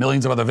platform with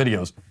millions of other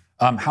videos,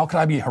 how could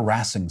I be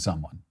harassing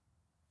someone?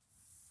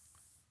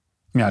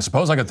 I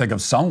suppose I could think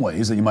of some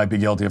ways that you might be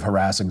guilty of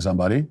harassing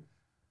somebody.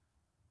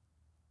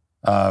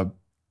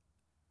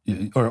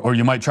 Or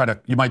you might try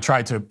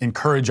to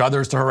encourage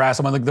others to harass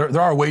someone. Like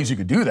there are ways you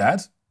could do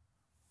that.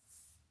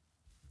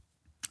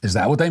 Is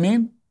that what they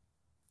mean?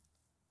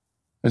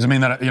 Does it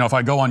mean that, if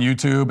I go on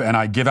YouTube and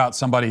I give out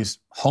somebody's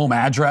home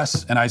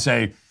address and I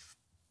say,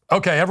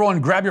 okay, everyone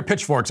grab your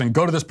pitchforks and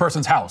go to this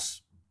person's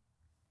house?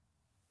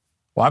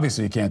 Well,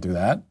 obviously you can't do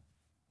that.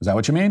 Is that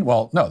what you mean?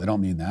 Well, no, they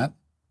don't mean that.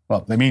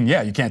 Well, they mean,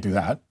 yeah, you can't do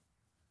that.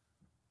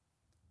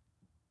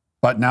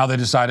 But now they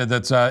decided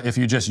that if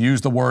you just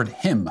use the word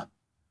him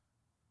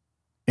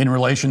in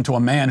relation to a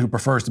man who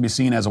prefers to be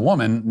seen as a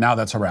woman, now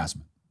that's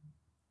harassment.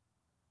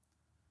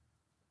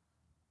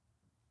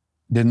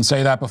 Didn't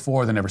say that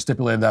before, they never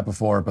stipulated that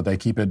before, but they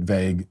keep it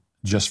vague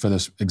just for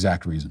this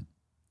exact reason.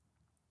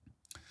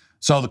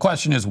 So the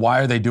question is, why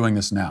are they doing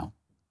this now?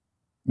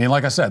 I mean,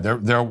 like I said,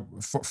 they're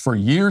for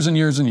years and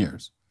years and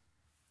years,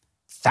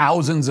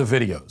 thousands of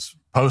videos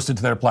posted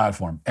to their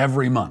platform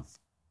every month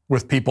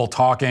with people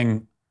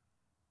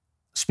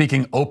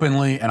speaking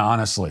openly and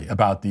honestly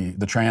about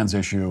the trans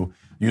issue,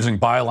 using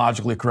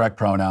biologically correct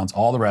pronouns,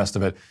 all the rest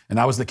of it. And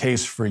that was the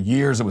case for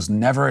years. It was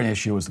never an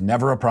issue. It was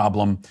never a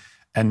problem.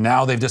 And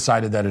now they've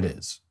decided that it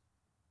is.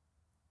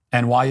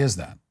 And why is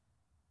that?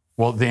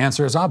 Well, the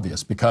answer is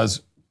obvious,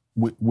 because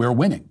we're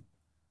winning.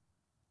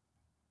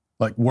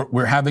 Like,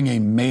 we're having a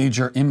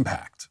major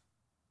impact.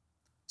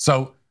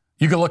 So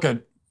you can look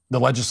at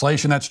the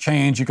legislation that's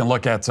changed. You can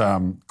look at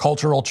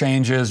cultural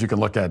changes. You can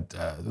look at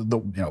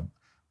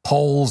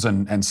polls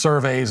and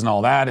surveys and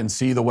all that, and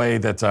see the way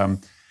that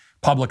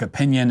public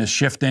opinion is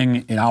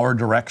shifting in our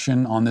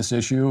direction on this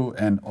issue.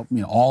 And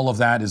all of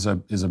that is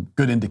a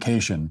good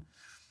indication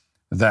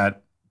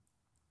that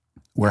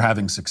we're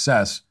having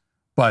success.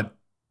 But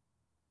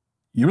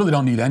you really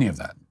don't need any of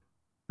that,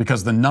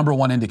 because the number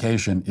one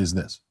indication is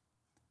this.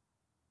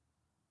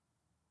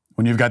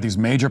 When you've got these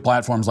major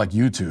platforms like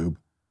YouTube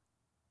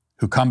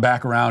who come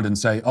back around and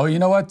say, oh, you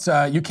know what?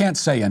 You can't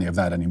say any of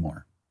that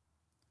anymore.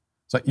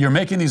 So you're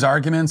making these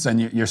arguments and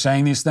you're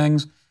saying these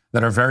things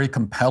that are very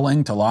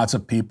compelling to lots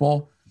of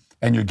people,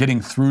 and you're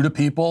getting through to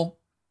people,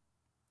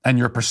 and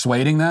you're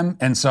persuading them,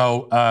 and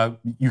so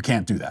you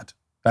can't do that.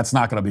 That's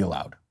not going to be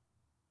allowed.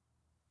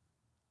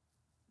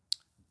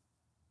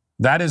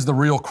 That is the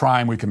real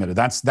crime we committed.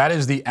 That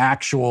is the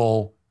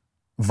actual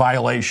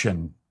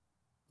violation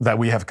that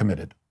we have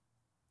committed.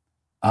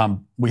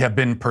 We have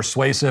been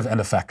persuasive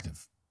and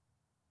effective.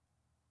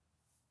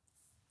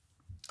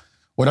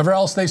 Whatever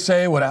else they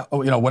say,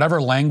 whatever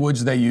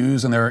language they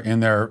use in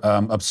their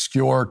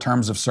obscure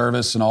terms of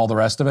service and all the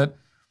rest of it,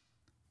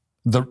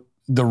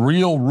 the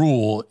real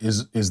rule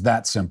is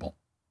that simple.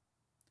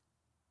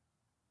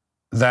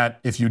 That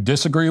if you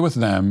disagree with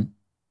them,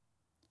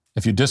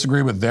 if you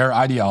disagree with their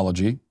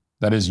ideology,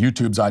 that is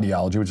YouTube's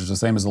ideology, which is the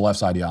same as the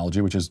left's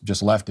ideology, which is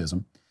just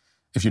leftism.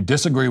 If you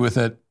disagree with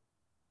it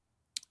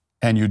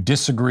and you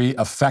disagree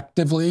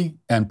effectively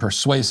and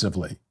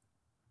persuasively,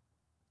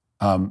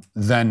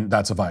 then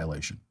that's a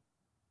violation.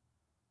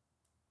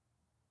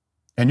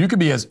 And you could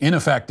be as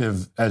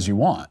ineffective as you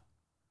want.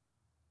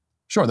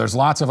 Sure, there's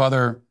lots of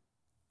other.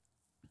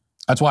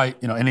 That's why,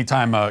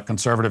 anytime a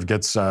conservative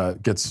gets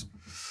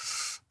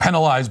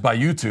penalized by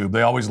YouTube,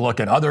 they always look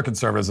at other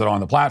conservatives that are on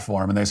the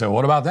platform and they say, well,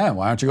 what about them?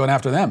 Why aren't you going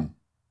after them?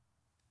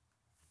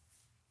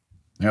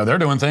 They're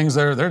doing things,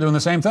 they're doing the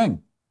same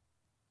thing.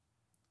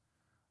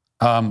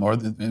 Or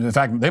in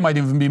fact, they might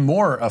even be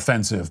more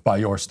offensive by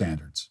your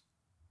standards.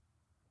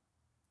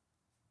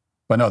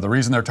 But no, the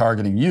reason they're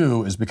targeting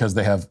you is because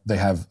they have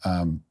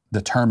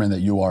determined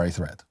that you are a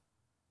threat,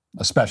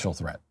 a special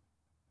threat.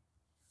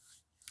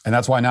 And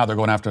that's why now they're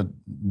going after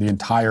the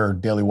entire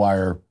Daily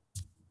Wire,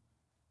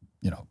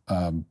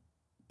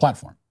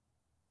 platform.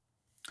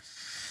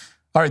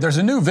 All right, there's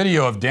a new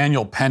video of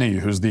Daniel Penny,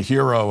 who's the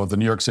hero of the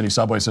New York City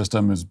subway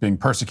system, who's being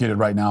persecuted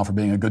right now for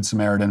being a good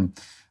Samaritan.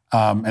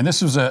 And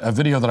this was a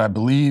video that I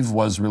believe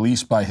was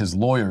released by his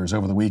lawyers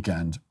over the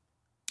weekend.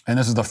 And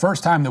this is the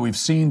first time that we've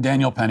seen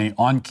Daniel Penny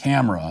on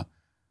camera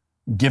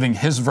giving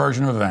his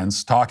version of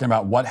events, talking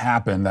about what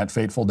happened that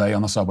fateful day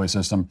on the subway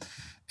system.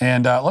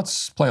 And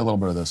let's play a little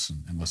bit of this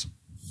and listen.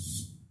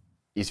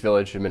 East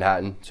Village in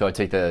Manhattan, so I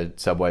take the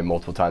subway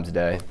multiple times a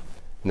day.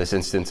 In this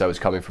instance, I was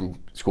coming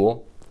from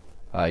school.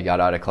 I got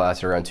out of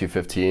class around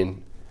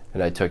 2:15,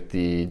 and I took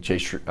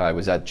I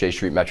was at J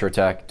Street Metro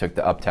Tech, took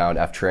the Uptown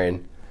F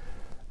train.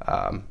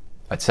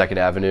 At 2nd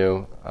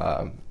Avenue,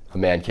 a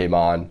man came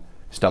on,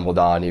 stumbled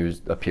on,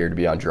 appeared to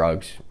be on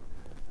drugs.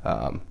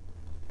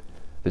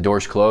 The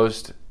doors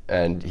closed,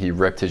 and he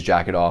ripped his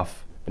jacket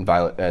off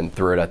and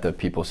threw it at the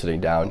people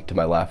sitting down to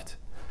my left.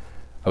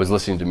 I was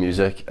listening to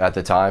music at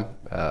the time,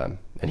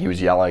 and he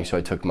was yelling, so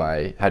I took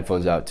my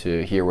headphones out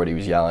to hear what he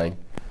was yelling.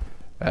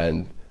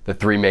 And the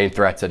three main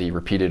threats that he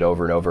repeated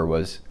over and over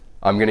was,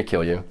 I'm gonna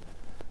kill you,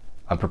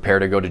 I'm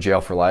prepared to go to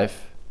jail for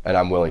life, and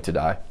I'm willing to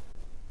die.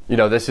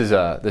 This was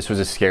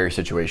a scary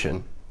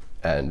situation,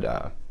 and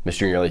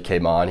Mr. Nearly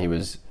came on. He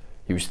was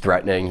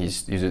threatening.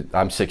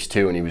 I'm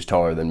 6'2", and he was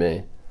taller than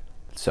me,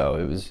 so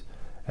it was.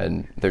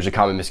 And there's a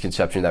common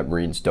misconception that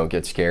Marines don't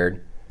get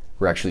scared.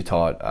 We're actually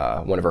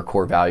taught one of our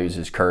core values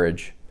is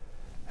courage,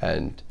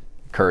 and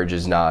courage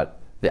is not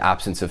the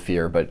absence of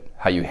fear, but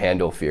how you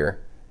handle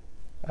fear.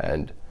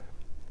 And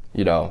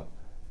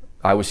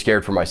I was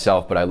scared for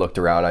myself, but I looked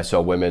around. I saw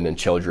women and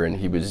children.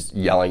 He was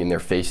yelling in their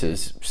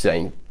faces,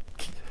 saying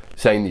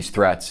these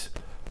threats.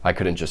 I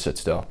couldn't just sit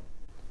still.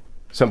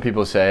 Some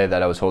people say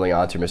that I was holding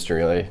on to Mr.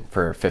 Nearly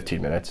for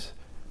 15 minutes.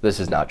 This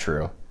is not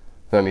true.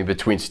 I mean,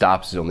 between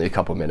stops is only a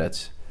couple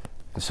minutes.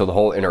 So the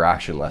whole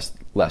interaction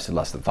lasted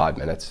less than 5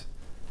 minutes.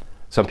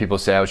 Some people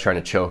say I was trying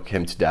to choke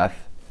him to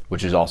death,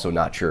 which is also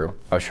not true.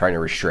 I was trying to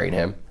restrain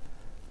him.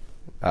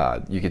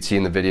 You can see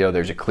in the video,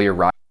 there's a clear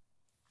riot.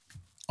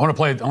 I want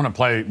to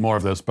play more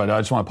of this, but I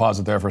just want to pause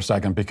it there for a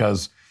second,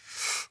 because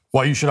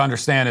what you should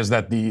understand is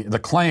that the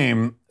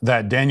claim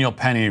that Daniel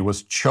Penny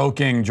was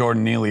choking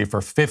Jordan Neely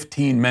for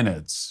 15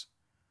 minutes,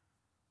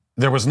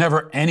 there was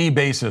never any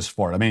basis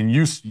for it. I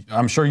mean,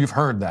 I'm sure you've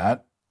heard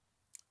that,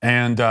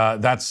 and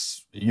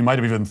you might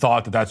have even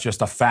thought that that's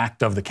just a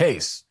fact of the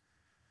case,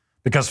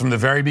 because from the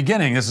very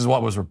beginning, this is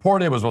what was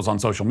reported, was on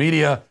social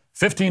media,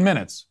 15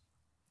 minutes.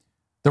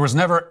 There was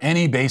never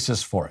any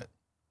basis for it.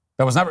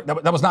 That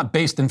was not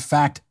based in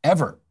fact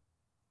ever.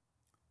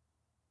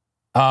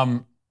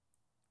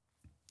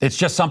 It's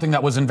just something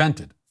that was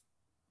invented.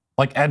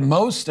 Like at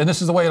most, and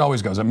this is the way it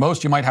always goes, at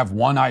most you might have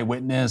one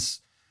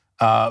eyewitness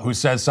who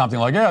says something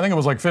like, yeah, I think it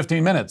was like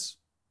 15 minutes.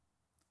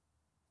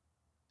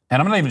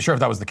 And I'm not even sure if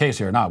that was the case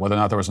here or not, whether or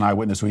not there was an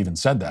eyewitness who even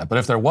said that. But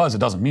if there was, it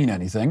doesn't mean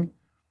anything.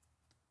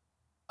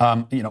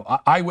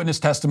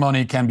 Eyewitness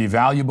testimony can be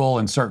valuable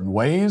in certain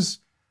ways,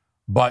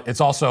 but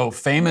it's also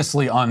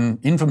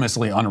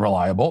infamously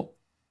unreliable,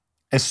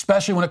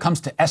 especially when it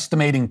comes to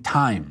estimating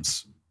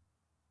times.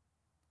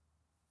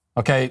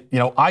 Okay,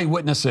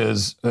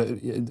 eyewitnesses,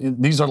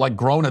 these are like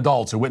grown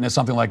adults who witness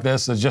something like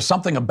this. There's just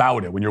something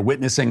about it when you're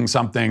witnessing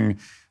something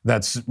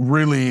that's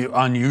really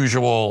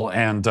unusual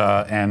and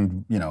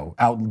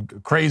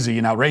crazy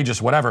and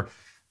outrageous, whatever.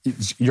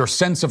 your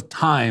sense of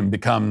time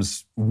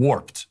becomes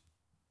warped.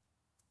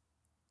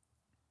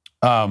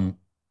 And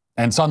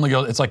suddenly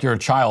it's like you're a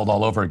child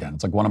all over again.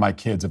 It's like one of my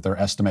kids, if they're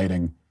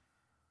estimating,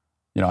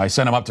 I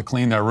send them up to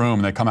clean their room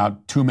and they come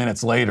out 2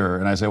 minutes later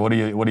and I say, what are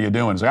you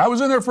doing? It's like, I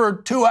was in there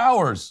for 2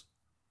 hours.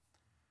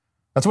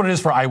 That's what it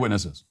is for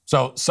eyewitnesses.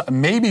 So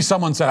maybe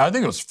someone said, I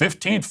think it was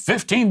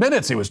 15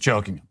 minutes he was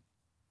choking him.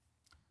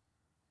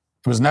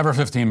 It was never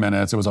 15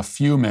 minutes. It was a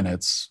few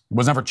minutes. It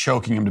was never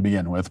choking him to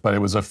begin with, but it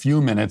was a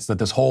few minutes that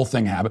this whole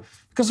thing happened.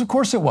 Because of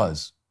course it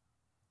was.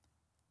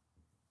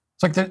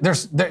 It's like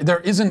there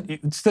isn't,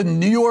 it's the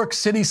New York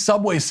City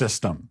subway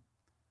system.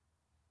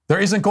 There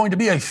isn't going to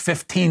be a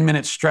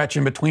 15-minute stretch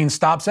in between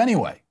stops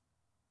anyway.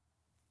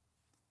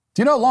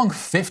 Do you know how long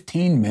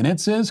 15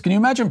 minutes is? Can you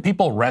imagine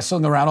people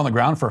wrestling around on the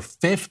ground for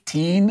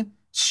 15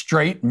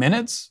 straight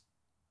minutes?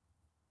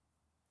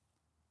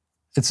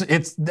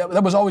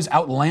 That was always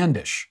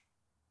outlandish.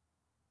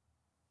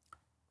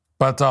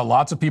 But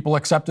lots of people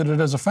accepted it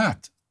as a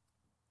fact.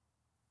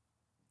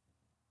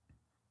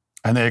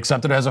 And they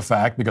accept it as a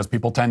fact because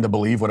people tend to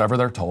believe whatever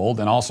they're told.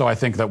 And also I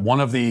think that one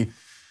of the,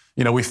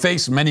 we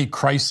face many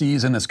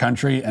crises in this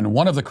country. And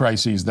one of the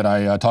crises that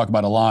I talk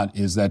about a lot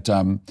is that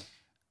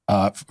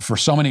for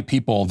so many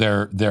people,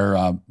 their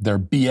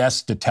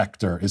BS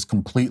detector is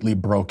completely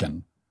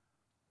broken.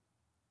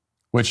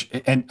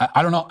 And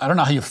I don't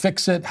know how you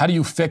fix it. How do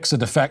you fix a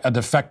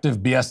defective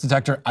BS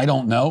detector? I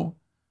don't know.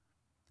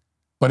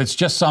 But it's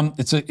just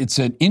it's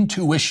an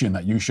intuition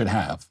that you should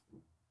have,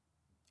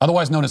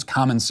 otherwise known as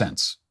common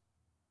sense,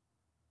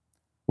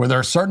 where there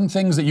are certain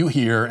things that you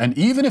hear, and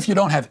even if you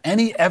don't have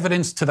any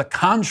evidence to the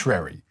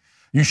contrary,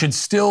 you should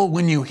still,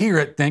 when you hear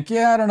it, think,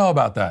 yeah, I don't know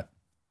about that.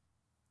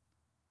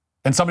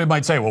 And somebody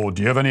might say, well,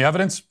 do you have any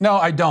evidence? No,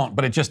 I don't,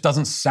 but it just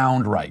doesn't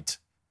sound right.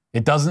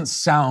 It doesn't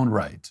sound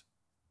right.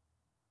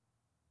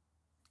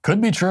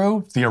 Could be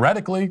true,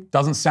 theoretically,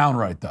 doesn't sound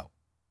right though.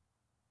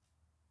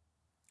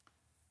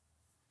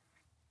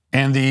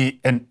 And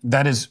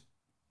that is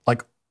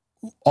like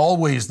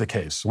always the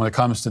case when it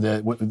comes to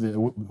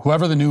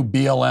whoever the new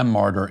BLM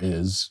martyr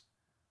is.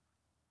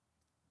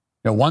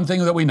 One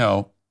thing that we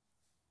know,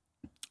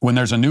 when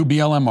there's a new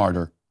BLM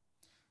martyr,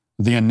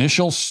 the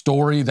initial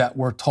story that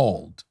we're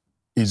told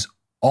is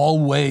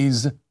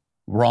always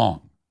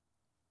wrong.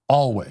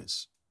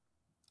 Always.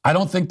 I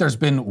don't think there's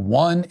been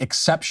one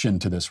exception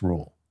to this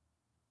rule.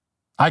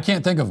 I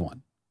can't think of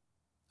one.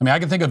 I mean, I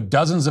can think of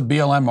dozens of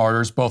BLM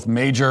martyrs, both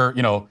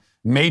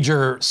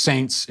major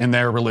saints in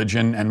their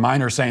religion and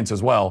minor saints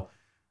as well.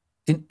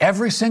 In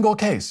every single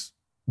case,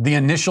 the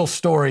initial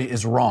story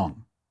is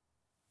wrong.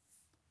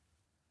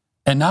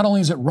 And not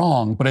only is it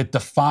wrong, but it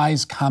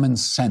defies common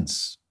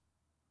sense.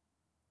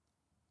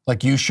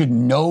 Like you should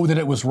know that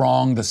it was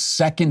wrong the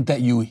second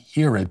that you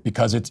hear it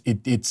because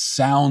it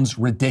sounds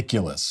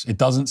ridiculous. It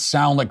doesn't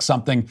sound like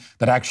something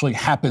that actually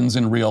happens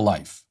in real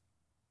life.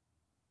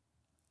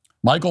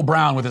 Michael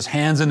Brown with his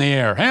hands in the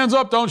air, hands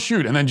up, don't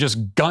shoot, and then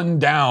just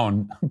gunned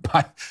down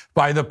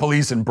by the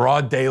police in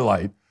broad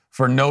daylight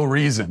for no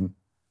reason.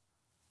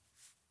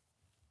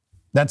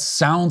 That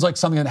sounds like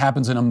something that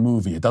happens in a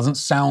movie. It doesn't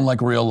sound like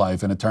real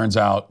life, and it turns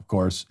out, of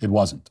course, it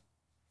wasn't.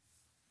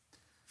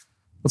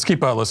 Let's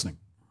keep listening.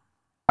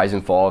 Rise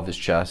and fall of his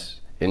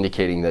chest,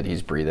 indicating that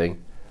he's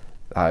breathing.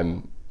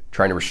 I'm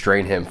trying to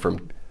restrain him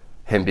from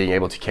him being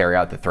able to carry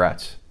out the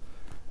threats.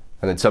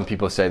 And then some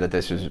people say that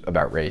this is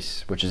about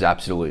race, which is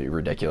absolutely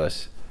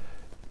ridiculous.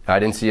 I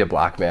didn't see a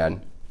black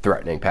man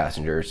threatening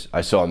passengers.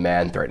 I saw a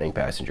man threatening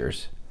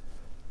passengers,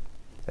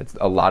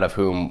 a lot of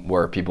whom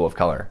were people of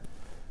color.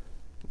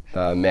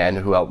 A man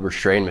who helped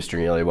restrain Mr.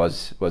 Neely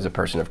was a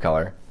person of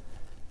color.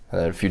 And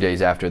then a few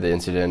days after the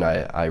incident,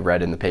 I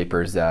read in the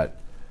papers that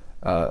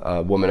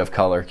a woman of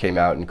color came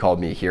out and called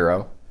me a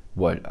hero.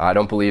 I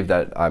don't believe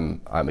that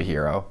I'm a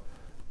hero,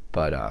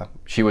 but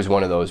she was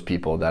one of those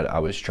people that I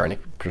was trying to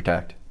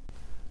protect.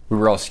 We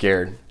were all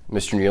scared.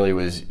 Mr. Neely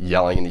was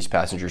yelling in these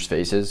passengers'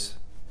 faces,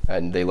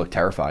 and they looked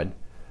terrified.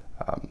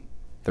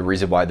 The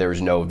reason why there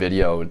was no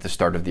video at the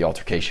start of the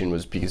altercation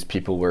was because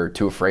people were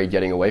too afraid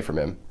getting away from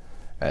him.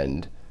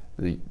 And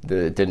the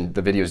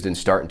videos didn't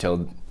start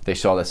until they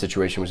saw that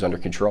situation was under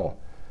control.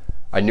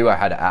 I knew I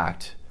had to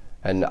act,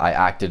 and I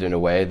acted in a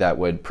way that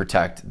would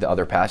protect the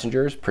other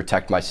passengers,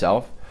 protect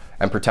myself,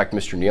 and protect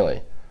Mr.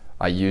 Neely.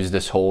 I used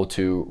this hole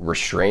to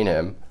restrain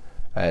him,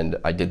 and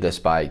I did this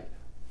by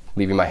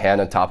leaving my hand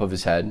on top of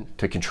his head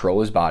to control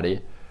his body.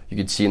 You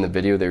could see in the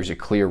video there's a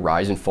clear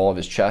rise and fall of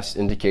his chest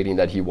indicating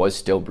that he was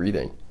still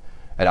breathing.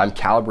 And I'm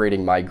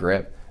calibrating my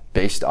grip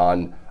based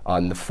on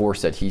the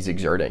force that he's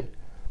exerting.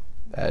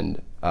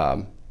 And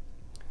I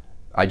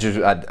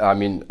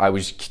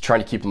was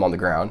trying to keep him on the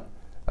ground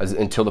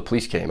until the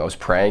police came. I was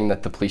praying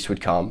that the police would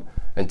come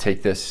and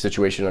take this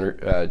situation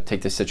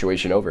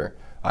over.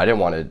 I didn't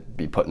want to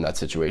be put in that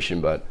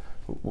situation, but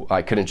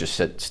I couldn't just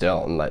sit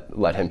still and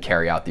let him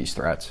carry out these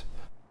threats.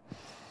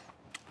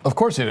 Of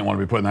course he didn't want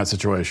to be put in that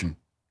situation.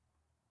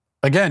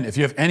 Again, if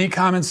you have any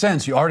common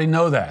sense, you already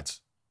know that.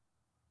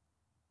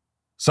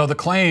 So the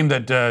claim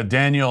that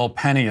Daniel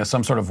Penny is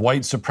some sort of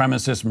white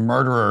supremacist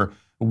murderer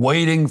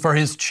waiting for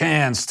his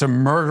chance to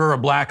murder a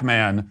black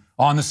man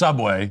on the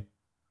subway.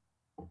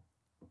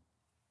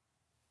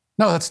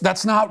 No,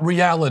 that's not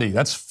reality.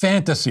 That's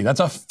fantasy. That's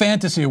a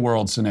fantasy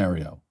world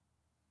scenario.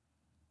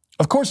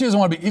 Of course he doesn't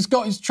want to be. He's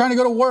trying to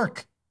go to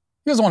work.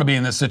 He doesn't want to be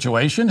in this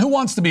situation. Who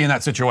wants to be in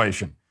that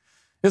situation?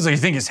 You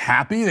think he's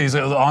happy that he's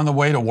on the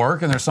way to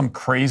work and there's some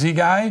crazy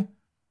guy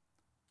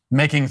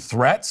making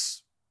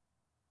threats?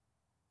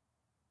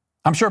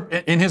 I'm sure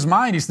in his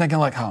mind he's thinking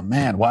like, oh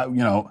man,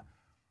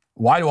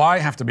 why do I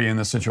have to be in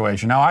this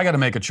situation? Now I got to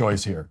make a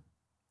choice here.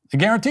 I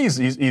guarantee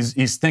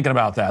he's thinking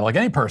about that like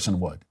any person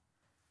would.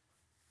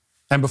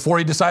 And before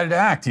he decided to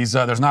act,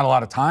 there's not a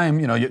lot of time.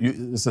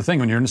 It's the thing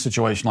when you're in a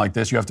situation like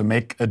this, you have to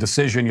make a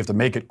decision. You have to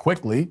make it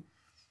quickly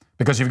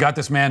because you've got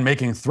this man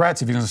making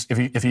threats.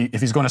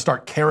 If he's going to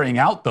start carrying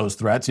out those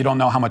threats, you don't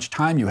know how much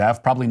time you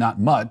have. Probably not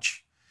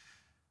much.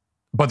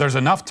 But there's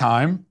enough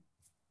time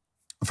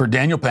for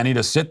Daniel Penny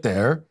to sit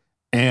there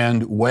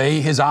and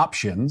weigh his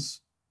options,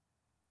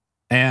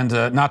 and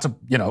not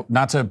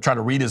to try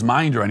to read his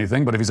mind or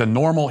anything. But if he's a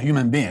normal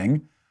human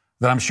being,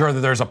 then I'm sure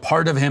that there's a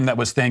part of him that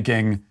was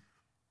thinking,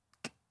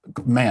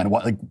 man,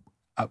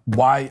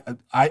 why?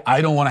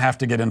 I don't want to have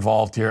to get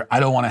involved here. I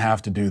don't want to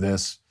have to do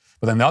this.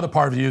 But then the other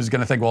part of you is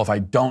going to think, well, if I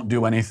don't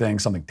do anything,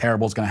 something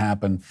terrible is going to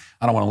happen.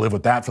 I don't want to live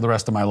with that for the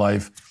rest of my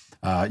life.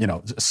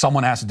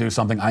 Someone has to do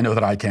something. I know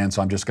that I can,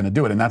 so I'm just going to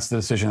do it. And that's the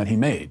decision that he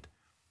made,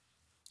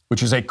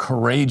 which is a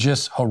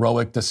courageous,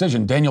 heroic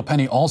decision. Daniel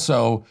Penny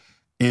also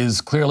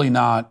is clearly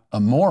not a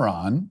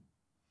moron,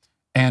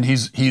 and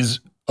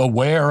he's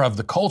aware of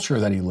the culture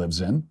that he lives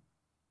in.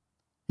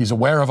 He's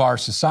aware of our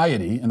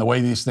society and the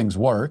way these things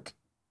work.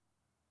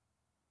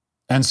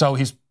 And so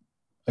he's,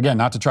 again,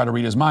 not to try to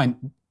read his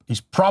mind,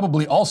 he's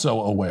probably also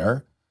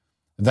aware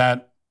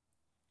that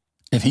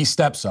if he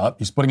steps up,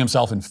 he's putting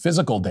himself in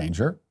physical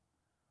danger.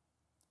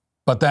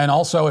 But then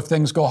also if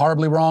things go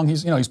horribly wrong,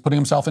 he's putting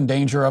himself in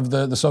danger of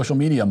the social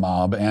media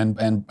mob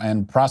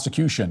and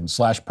prosecution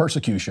 /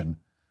 persecution.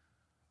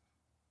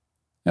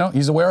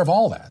 He's aware of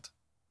all that.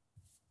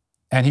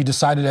 And he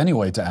decided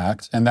anyway to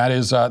act, and that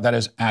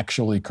is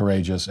actually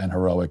courageous and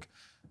heroic,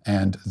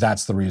 and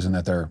that's the reason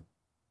that they're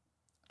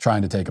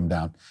trying to take him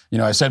down.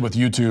 I said with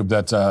YouTube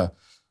that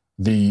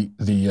the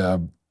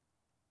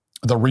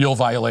real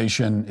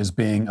violation is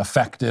being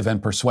effective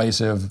and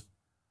persuasive,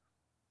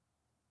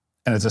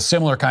 and it's a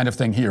similar kind of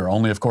thing here,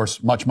 only of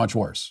course much, much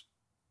worse,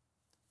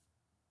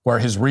 where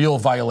his real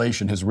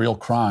violation, his real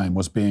crime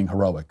was being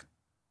heroic,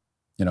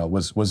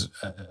 was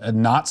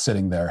not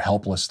sitting there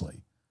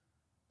helplessly,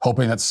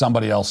 hoping that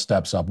somebody else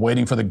steps up,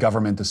 waiting for the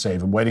government to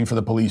save him, waiting for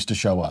the police to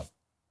show up.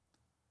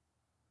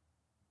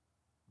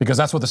 Because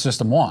that's what the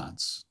system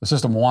wants. The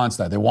system wants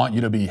that. They want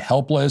you to be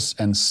helpless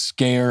and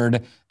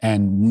scared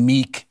and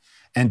meek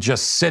and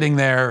just sitting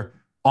there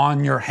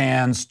on your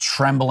hands,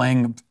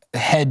 trembling,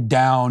 head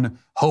down,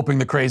 hoping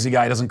the crazy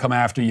guy doesn't come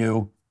after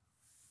you.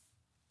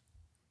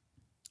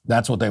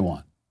 That's what they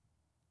want.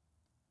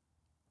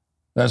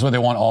 That's what they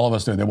want all of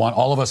us to do. They want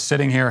all of us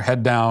sitting here,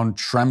 head down,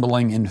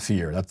 trembling in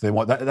fear.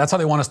 That's how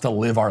they want us to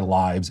live our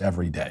lives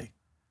every day.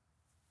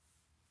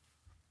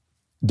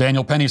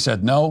 Daniel Penny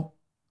said, no,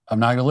 I'm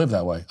not going to live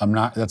that way.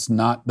 That's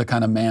not the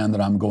kind of man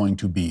that I'm going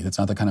to be. That's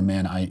not the kind of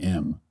man I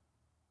am.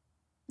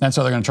 And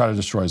so they're going to try to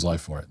destroy his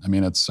life for it. I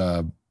mean, it's,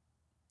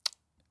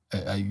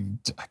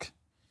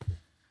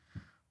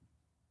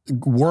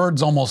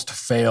 words almost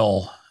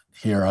fail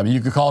here. I mean, you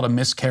could call it a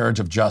miscarriage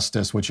of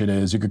justice, which it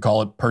is. You could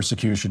call it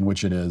persecution,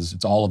 which it is.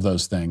 It's all of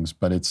those things,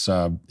 but it's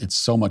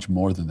so much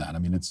more than that. I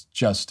mean,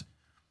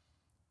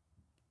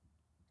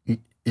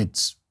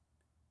 it's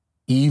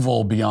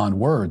evil beyond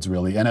words,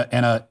 really, and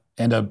a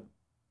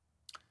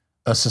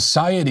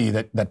society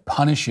that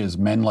punishes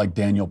men like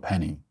Daniel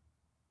Penny.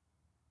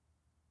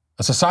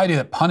 A society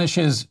that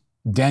punishes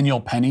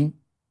Daniel Penny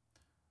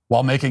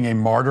while making a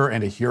martyr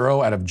and a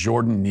hero out of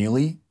Jordan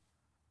Neely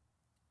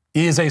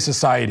is a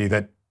society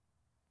that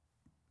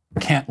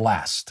can't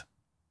last.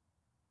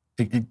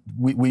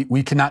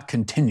 We cannot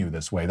continue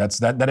this way.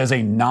 That is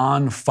a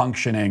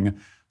non-functioning,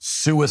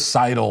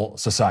 suicidal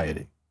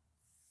society.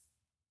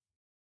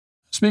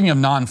 Speaking of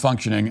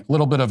non-functioning, a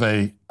little bit of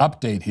a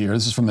update here.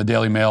 This is from the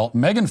Daily Mail.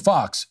 Megan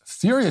Fox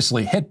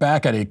furiously hit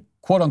back at a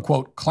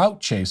quote-unquote clout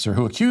chaser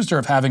who accused her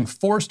of having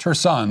forced her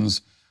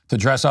sons to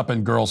dress up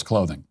in girls'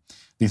 clothing.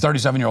 The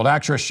 37-year-old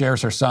actress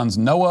shares her sons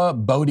Noah,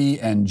 Bodie,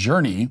 and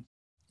Journey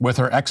with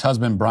her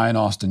ex-husband Brian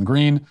Austin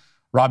Green.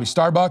 Robbie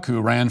Starbuck, who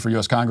ran for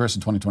U.S. Congress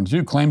in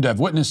 2022, claimed to have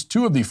witnessed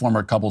two of the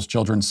former couple's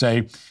children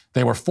say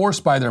they were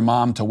forced by their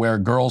mom to wear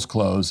girls'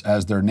 clothes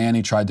as their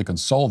nanny tried to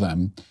console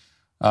them.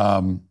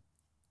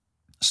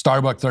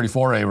 Starbuck,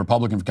 34, a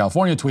Republican from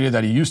California, tweeted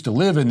that he used to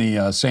live in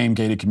the same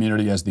gated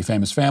community as the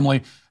famous family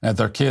and that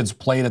their kids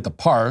played at the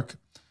park.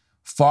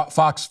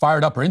 Fox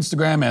fired up her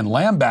Instagram and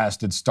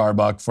lambasted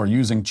Starbuck for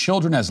using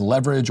children as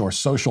leverage or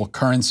social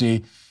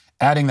currency,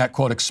 adding that,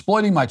 quote,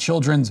 exploiting my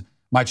child's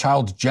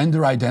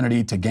gender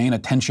identity to gain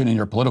attention in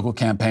your political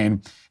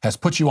campaign has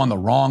put you on the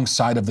wrong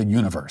side of the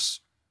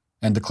universe,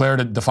 and declared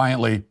it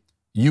defiantly,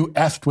 you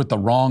effed with the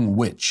wrong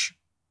witch.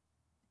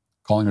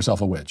 calling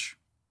herself a witch.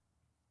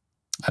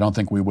 I don't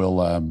think we will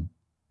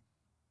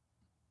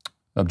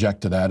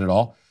object to that at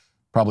all.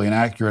 Probably an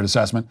accurate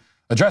assessment.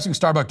 Addressing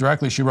Starbuck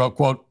directly, she wrote,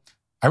 quote,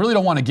 "I really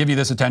don't want to give you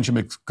this attention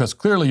because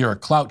clearly you're a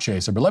clout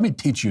chaser, but let me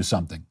teach you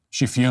something."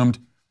 She fumed.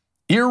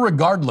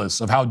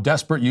 "Irregardless of how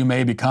desperate you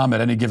may become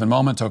at any given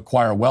moment to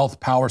acquire wealth,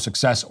 power,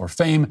 success, or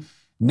fame,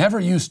 never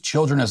use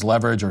children as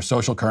leverage or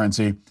social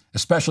currency,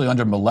 especially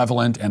under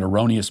malevolent and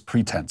erroneous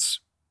pretense."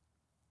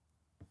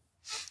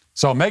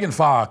 So Megan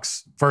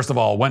Fox, first of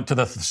all, went to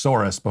the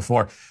thesaurus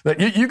before.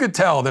 You could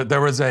tell that there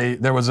was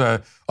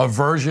a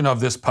version of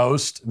this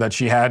post that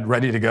she had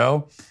ready to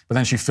go, but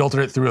then she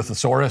filtered it through a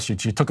thesaurus. She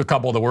took a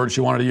couple of the words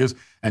she wanted to use,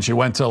 and she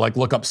went to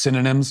look up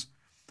synonyms,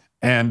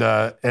 and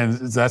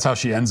that's how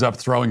she ends up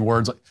throwing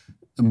words like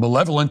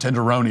malevolent and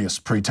erroneous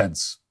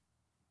pretense,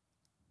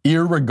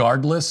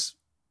 irregardless.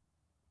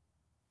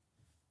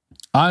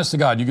 Honest to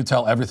God, you could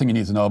tell everything you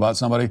need to know about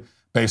somebody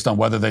based on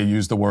whether they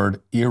use the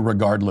word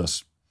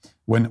irregardless.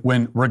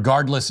 When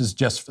regardless is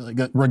just,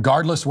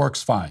 regardless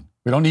works fine.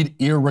 We don't need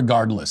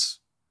irregardless.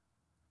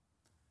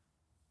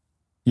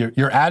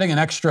 You're adding an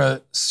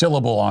extra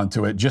syllable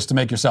onto it just to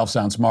make yourself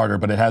sound smarter,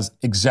 but it has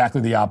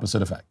exactly the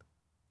opposite effect.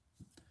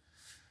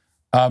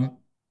 And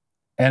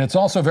it's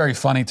also very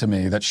funny to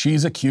me that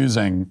she's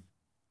accusing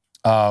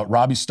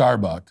Robbie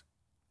Starbuck.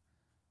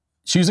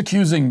 She's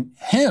accusing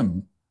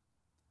him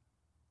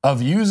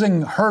of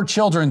using her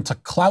children to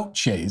clout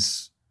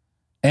chase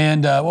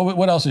and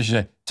what else did she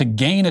say? To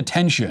gain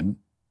attention,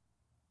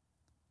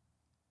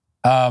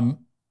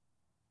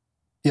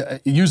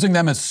 using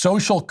them as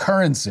social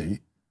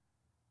currency.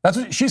 That's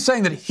what she's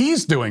saying, that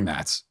he's doing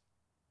that.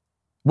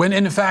 When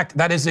in fact,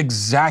 that is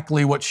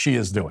exactly what she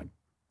is doing.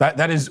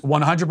 That is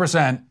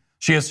 100%.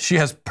 She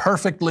has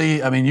perfectly,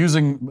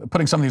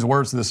 putting some of these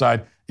words to the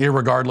side,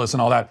 irregardless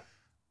and all that.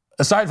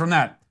 Aside from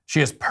that,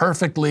 she has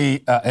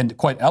perfectly and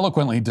quite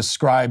eloquently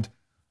described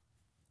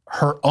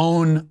her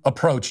own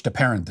approach to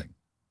parenting.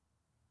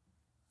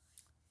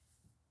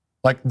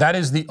 That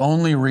is the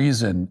only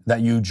reason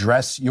that you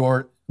dress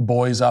your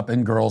boys up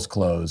in girls'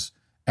 clothes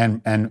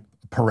and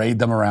parade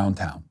them around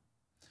town.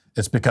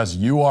 It's because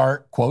you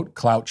are, quote,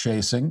 clout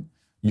chasing.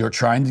 You're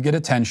trying to get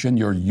attention.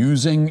 You're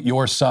using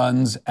your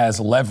sons as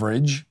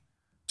leverage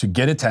to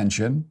get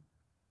attention,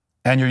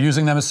 and you're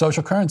using them as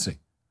social currency.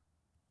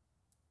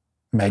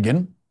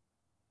 Megan,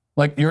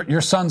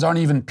 your sons aren't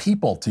even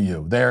people to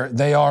you. They're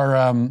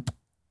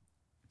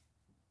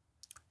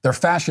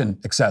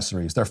fashion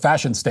accessories. They're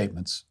fashion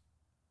statements.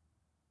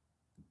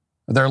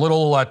 They're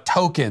little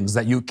tokens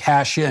that you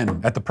cash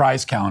in at the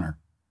prize counter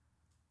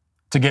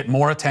to get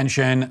more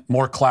attention,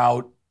 more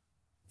clout,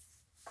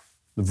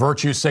 the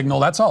virtue signal.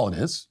 That's all it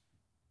is.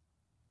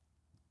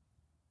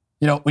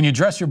 When you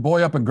dress your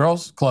boy up in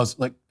girls' clothes,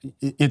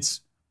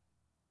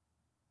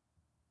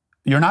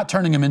 you're not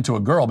turning him into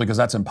a girl because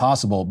that's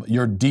impossible, but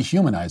you're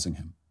dehumanizing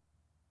him.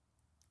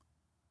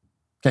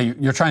 Okay,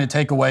 you're trying to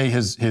take away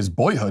his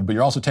boyhood, but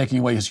you're also taking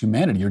away his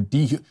humanity.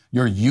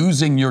 You're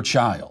using your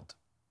child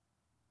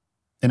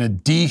in a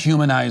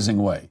dehumanizing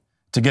way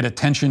to get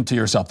attention to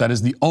yourself. That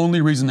is the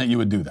only reason that you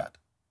would do that.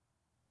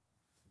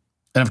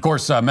 And of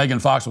course, Megan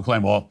Fox will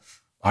claim, well,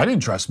 I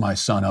didn't dress my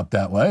son up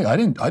that way. I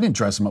didn't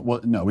dress him up. Well,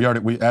 no,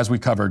 as we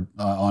covered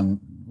on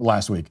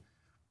last week,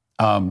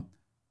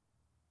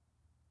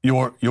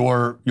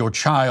 your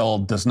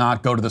child does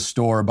not go to the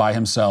store by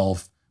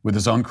himself with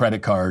his own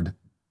credit card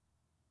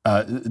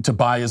to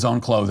buy his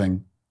own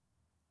clothing.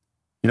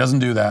 He doesn't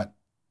do that.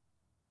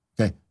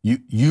 Okay,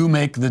 you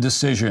make the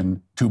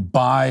decision to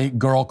buy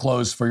girl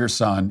clothes for your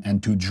son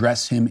and to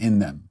dress him in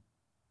them.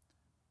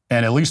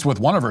 And at least with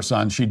one of her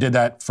sons, she did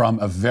that from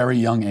a very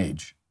young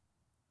age.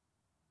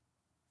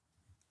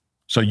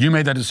 So you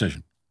made that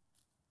decision.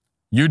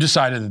 You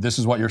decided that this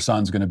is what your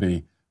son's going to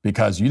be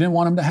because you didn't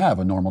want him to have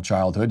a normal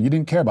childhood. You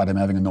didn't care about him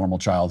having a normal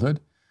childhood.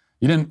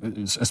 You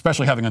didn't,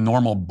 especially having a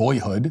normal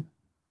boyhood.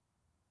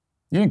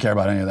 You didn't care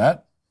about any of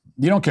that.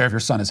 You don't care if your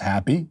son is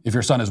happy, if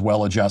your son is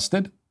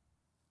well-adjusted.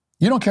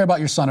 You don't care about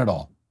your son at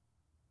all.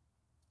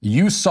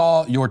 You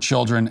saw your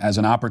children as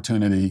an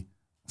opportunity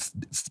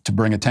to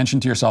bring attention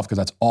to yourself because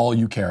that's all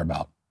you care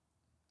about.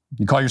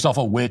 You call yourself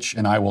a witch,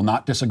 and I will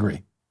not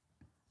disagree.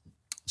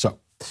 So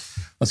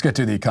let's get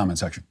to the comment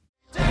section.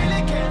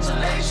 Daily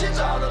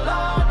cancellations are the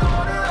law and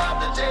order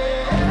of the day.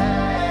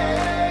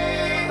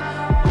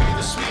 We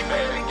the sweet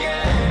baby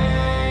gang.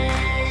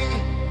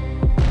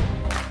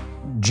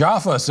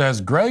 Jaffa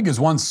says, Greg is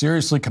one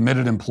seriously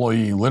committed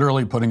employee,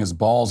 literally putting his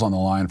balls on the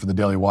line for the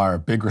Daily Wire.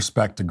 Big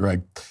respect to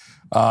Greg.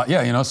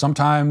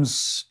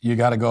 Sometimes you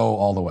got to go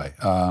all the way.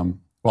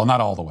 Well,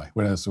 not all the way.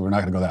 We're not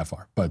going to go that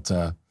far. But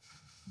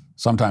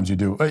sometimes you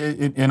do.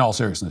 In all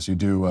seriousness, you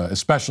do,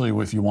 especially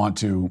if you want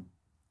to,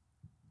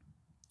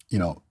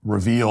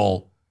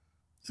 reveal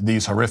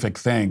these horrific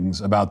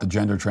things about the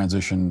gender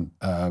transition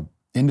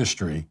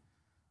industry.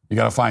 You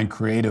got to find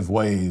creative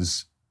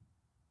ways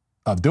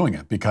of doing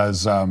it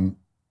because,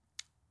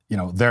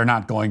 they're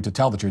not going to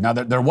tell the truth. Now,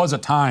 there was a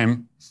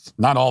time,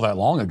 not all that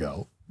long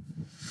ago,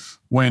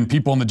 when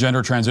people in the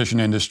gender transition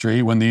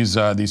industry, when these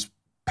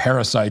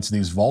parasites,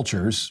 these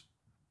vultures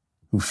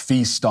who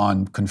feast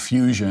on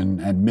confusion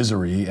and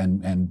misery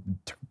and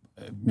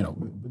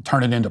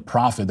turn it into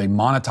profit. They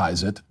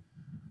monetize it.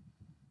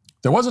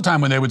 There was a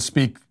time when they would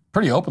speak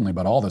pretty openly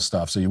about all this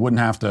stuff, so you wouldn't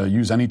have to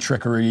use any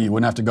trickery, you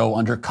wouldn't have to go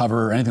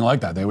undercover or anything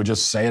like that. They would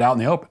just say it out in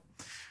the open.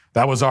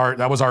 That was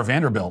our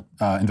Vanderbilt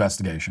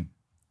investigation.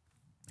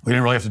 We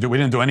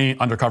didn't do any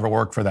undercover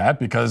work for that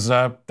because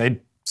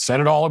they said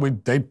it all.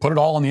 They put it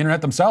all on the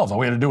internet themselves. All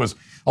we had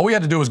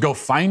to do was go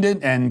find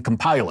it and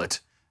compile it,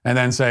 and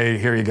then say,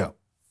 here you go.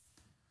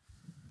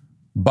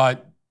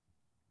 But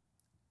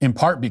in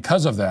part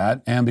because of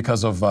that, and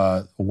because of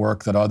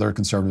work that other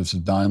conservatives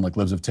have done, like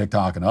Libs of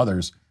TikTok and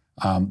others,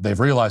 they've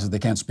realized that they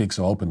can't speak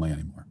so openly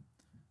anymore.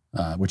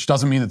 Which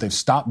doesn't mean that they've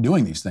stopped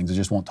doing these things, they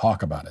just won't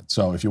talk about it.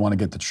 So if you want to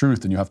get the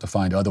truth, then you have to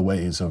find other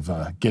ways of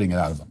getting it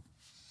out of them.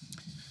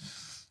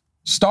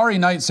 Starry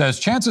Night says,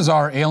 chances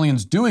are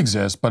aliens do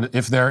exist, but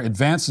if they're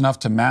advanced enough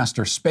to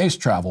master space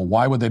travel,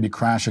 why would they be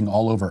crashing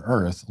all over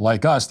Earth?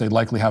 Like us, they'd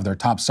likely have their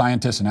top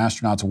scientists and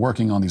astronauts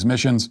working on these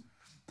missions.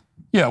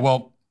 Yeah,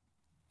 well,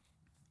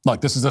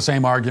 look, this is the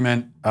same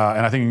argument,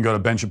 and I think you can go to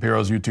Ben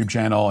Shapiro's YouTube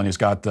channel, and he's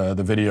got the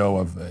video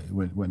of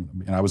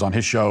when I was on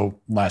his show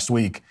last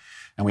week,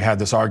 and we had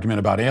this argument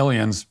about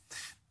aliens.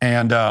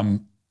 And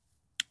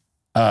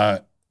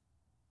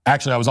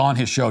actually, I was on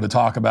his show to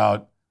talk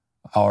about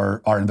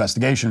our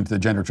investigation into the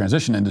gender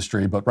transition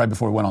industry, but right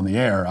before we went on the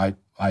air,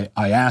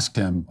 I asked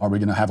him, are we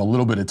going to have a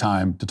little bit of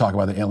time to talk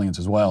about the aliens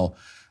as well?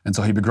 And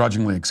so he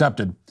begrudgingly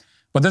accepted.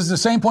 But this is the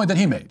same point that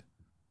he made,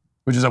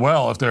 which is that,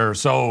 well, if they're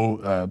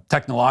so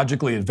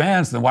technologically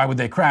advanced, then why would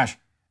they crash?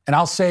 And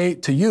I'll say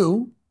to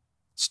you,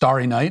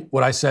 Starry Night,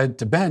 what I said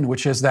to Ben,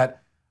 which is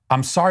that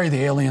I'm sorry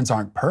the aliens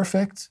aren't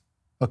perfect,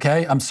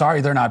 okay? I'm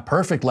sorry they're not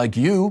perfect like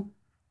you.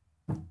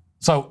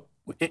 So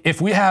if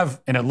we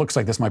have, and it looks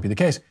like this might be the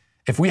case,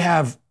 if we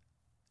have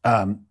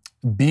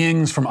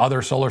beings from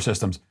other solar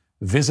systems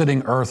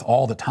visiting Earth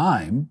all the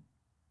time,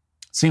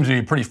 seems to be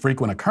a pretty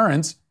frequent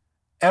occurrence,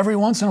 every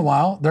once in a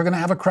while, they're going to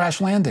have a crash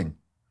landing.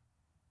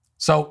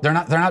 So they're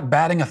not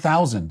batting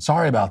 1,000.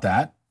 Sorry about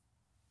that.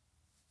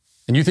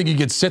 And you think you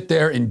could sit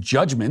there in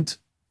judgment?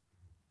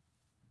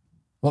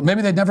 Well,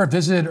 maybe they've never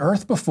visited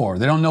Earth before.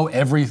 They don't know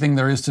everything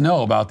there is to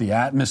know about the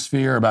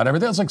atmosphere, about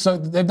everything. It's like, so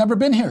they've never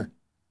been here.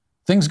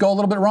 Things go a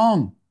little bit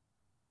wrong.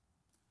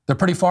 They're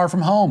pretty far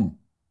from home,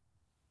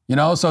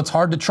 so it's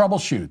hard to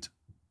troubleshoot.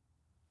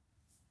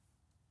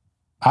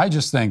 I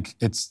just think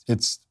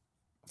it's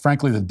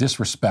frankly the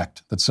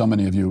disrespect that so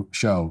many of you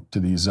show to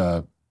these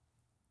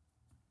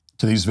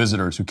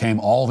visitors who came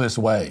all this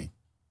way,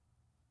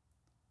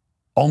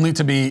 only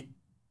to be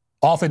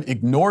often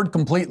ignored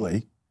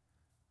completely,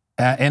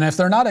 and if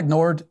they're not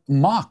ignored,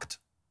 mocked.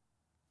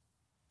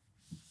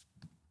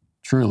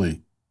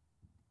 Truly,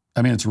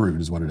 I mean, it's rude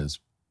is what it is.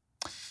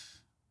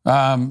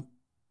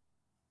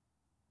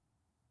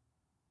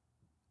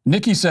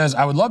 Nikki says,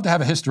 I would love to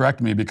have a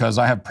hysterectomy because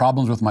I have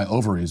problems with my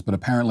ovaries, but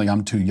apparently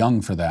I'm too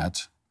young for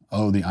that.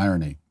 Oh, the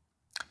irony.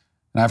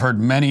 And I've heard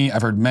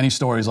many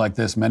stories like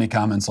this, many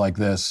comments like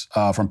this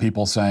from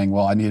people saying,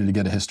 well, I needed to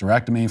get a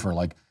hysterectomy for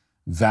like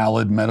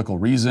valid medical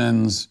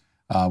reasons.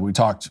 We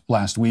talked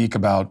last week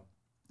about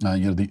the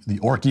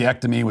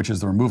orchiectomy, which is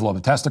the removal of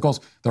the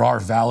testicles. There are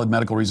valid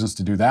medical reasons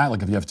to do that.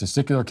 Like if you have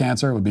testicular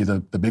cancer, it would be the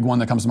big one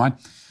that comes to mind.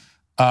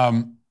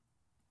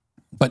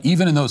 But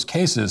even in those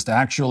cases, to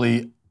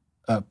actually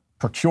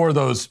procure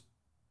those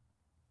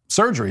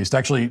surgeries, to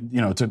actually,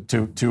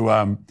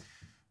 to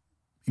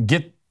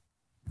get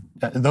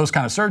those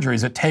kind of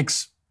surgeries, it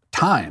takes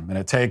time, and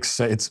it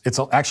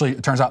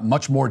turns out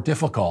much more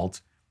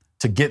difficult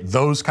to get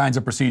those kinds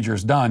of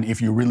procedures done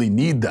if you really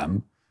need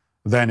them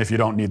than if you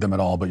don't need them at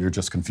all, but you're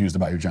just confused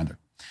about your gender.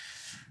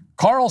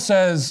 Carl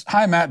says,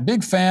 hi, Matt,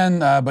 big fan,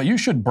 but you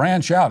should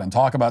branch out and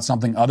talk about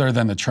something other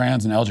than the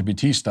trans and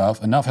LGBT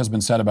stuff. Enough has been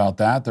said about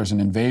that. There's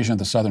an invasion at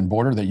the southern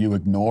border that you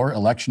ignore,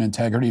 election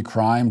integrity,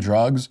 crime,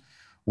 drugs,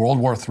 World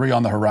War III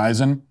on the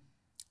horizon.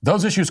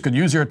 Those issues could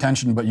use your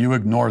attention, but you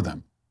ignore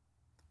them.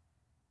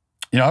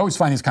 I always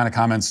find these kind of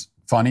comments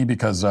funny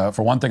because,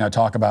 for one thing, I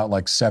talk about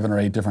like 7 or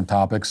 8 different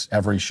topics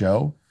every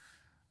show.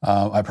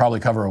 I probably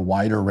cover a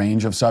wider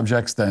range of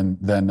subjects than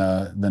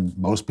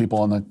most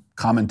people in the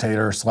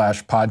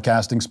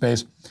commentator/podcasting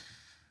space.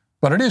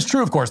 But it is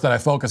true, of course, that I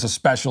focus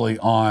especially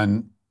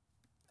on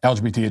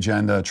LGBT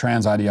agenda,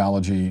 trans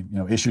ideology,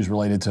 issues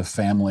related to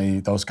family,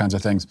 those kinds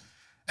of things.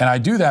 And I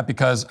do that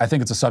because I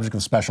think it's a subject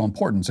of special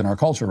importance in our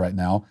culture right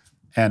now.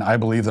 And I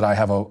believe that I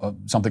have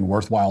something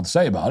worthwhile to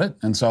say about it.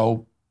 And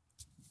so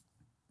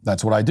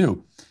that's what I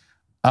do.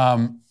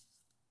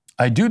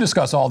 I do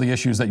discuss all the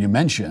issues that you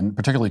mentioned,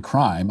 particularly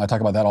crime. I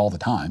talk about that all the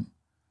time.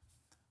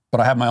 But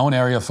I have my own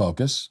area of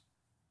focus,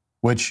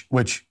 which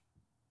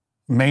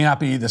may not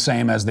be the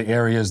same as the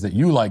areas that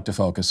you like to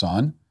focus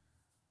on.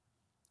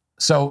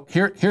 So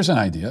here's an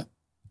idea.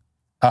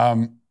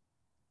 And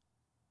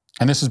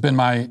this has been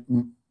my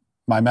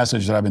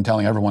message that I've been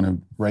telling everyone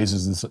who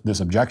raises this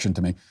objection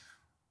to me.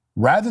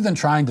 Rather than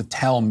trying to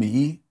tell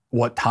me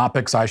what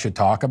topics I should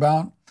talk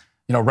about,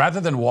 You know, rather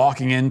than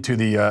walking into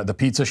the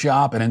pizza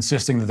shop and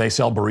insisting that they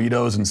sell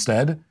burritos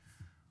instead,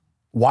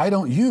 why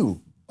don't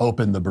you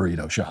open the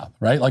burrito shop,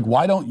 right? Like,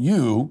 why don't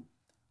you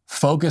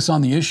focus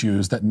on the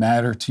issues that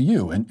matter to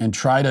you and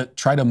try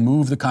to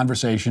move the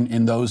conversation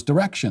in those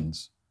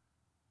directions?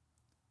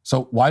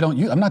 So why don't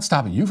you? I'm not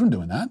stopping you from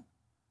doing that.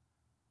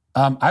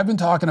 I've been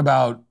talking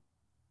about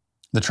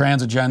the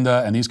trans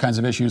agenda and these kinds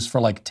of issues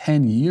for like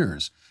 10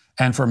 years.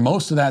 And for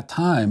most of that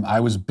time, I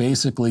was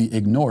basically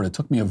ignored. It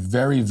took me a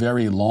very,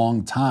 very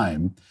long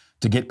time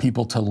to get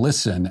people to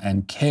listen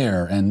and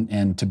care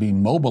and to be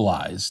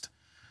mobilized.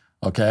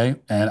 Okay,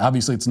 and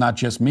obviously it's not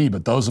just me,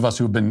 but those of us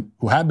who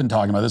have been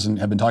talking about this and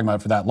have been talking about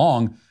it for that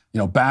long. You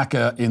know, back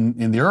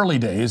in the early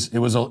days, it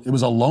was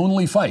a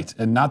lonely fight,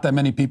 and not that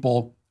many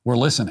people were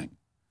listening.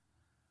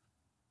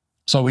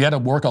 So we had to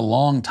work a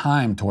long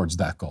time towards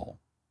that goal.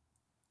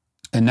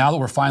 And now that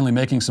we're finally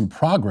making some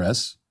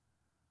progress,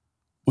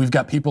 we've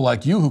got people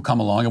like you who come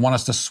along and want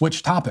us to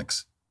switch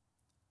topics.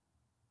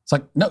 It's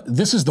like, no,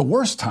 this is the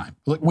worst time.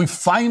 Like, we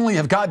finally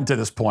have gotten to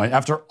this point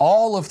after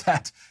all of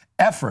that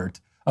effort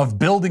of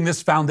building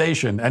this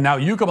foundation. And now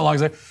you come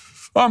along and say,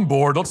 I'm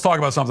bored. Let's talk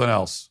about something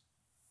else.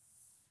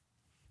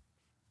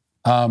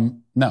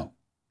 No,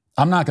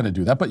 I'm not going to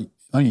do that. But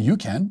I mean, you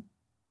can.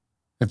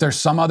 If there's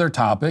some other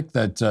topic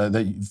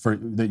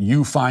that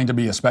you find to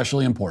be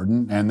especially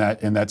important and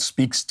that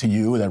speaks to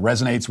you, that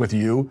resonates with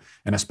you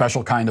in a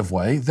special kind of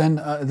way, then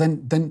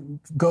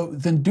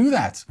do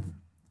that.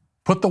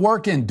 Put the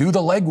work in. Do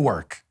the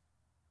legwork,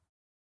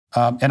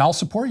 and I'll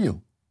support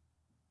you.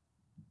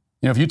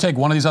 You know, if you take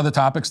one of these other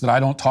topics that I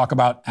don't talk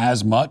about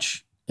as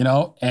much, you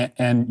know,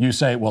 and you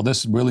say, well,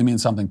 this really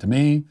means something to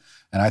me,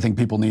 and I think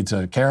people need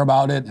to care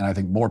about it, and I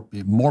think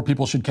more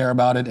people should care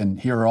about it, and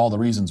here are all the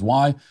reasons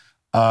why,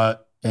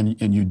 and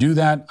you do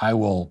that, I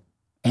will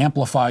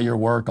amplify your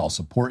work, I'll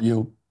support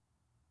you.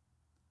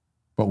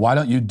 But why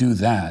don't you do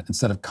that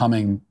instead of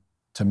coming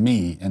to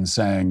me and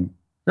saying,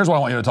 here's what I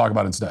want you to talk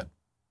about instead.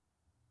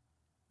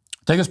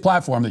 Take this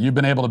platform that you've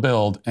been able to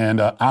build, and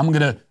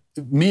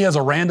me as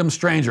a random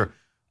stranger,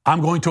 I'm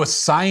going to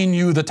assign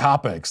you the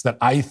topics that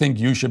I think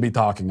you should be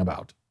talking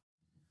about.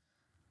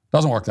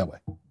 Doesn't work that way.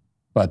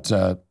 But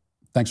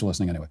thanks for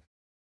listening anyway.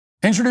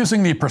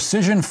 Introducing the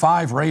Precision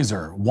 5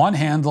 Razor, one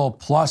handle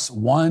plus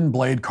one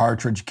blade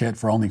cartridge kit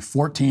for only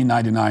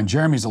 $14.99.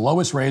 Jeremy's the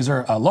lowest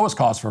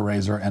cost for a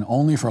razor, and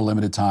only for a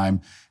limited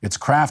time. It's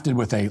crafted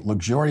with a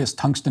luxurious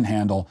tungsten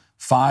handle,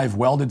 5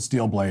 welded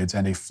steel blades,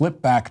 and a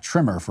flip back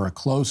trimmer for a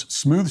close,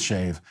 smooth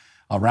shave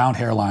around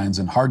hairlines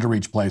and hard to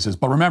reach places.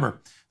 But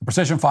remember, the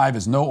Precision 5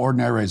 is no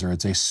ordinary razor.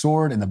 It's a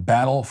sword in the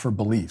battle for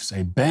beliefs,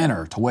 a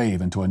banner to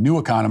wave into a new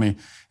economy,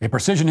 a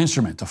precision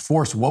instrument to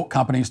force woke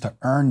companies to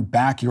earn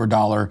back your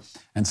dollar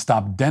and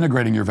stop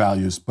denigrating your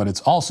values. But it's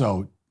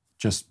also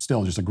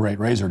still just a great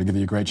razor to give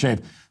you a great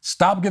shave.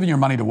 Stop giving your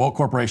money to woke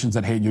corporations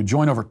that hate you.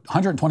 Join over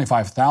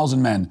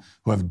 125,000 men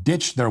who have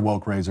ditched their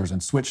woke razors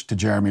and switched to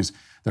Jeremy's.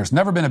 There's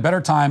never been a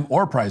better time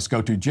or price.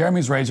 Go to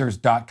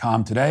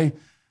jeremy'srazors.com today.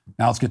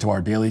 Now let's get to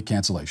our daily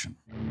cancellation.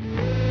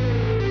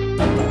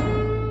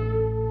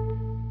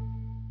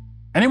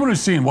 Anyone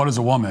who's seen What is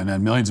a Woman,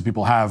 and millions of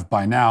people have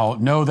by now,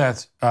 know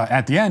that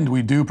at the end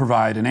we do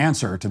provide an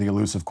answer to the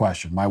elusive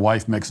question. My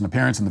wife makes an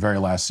appearance in the very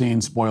last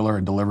scene, spoiler,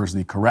 and delivers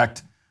the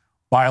correct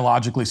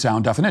biologically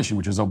sound definition,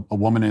 which is a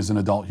woman is an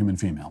adult human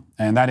female.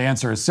 And that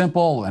answer is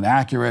simple and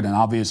accurate and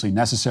obviously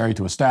necessary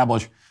to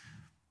establish.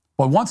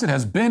 But once it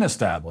has been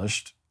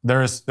established,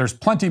 there's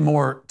plenty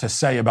more to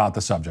say about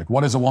the subject.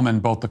 What is a woman,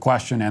 both the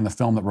question and the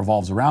film that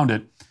revolves around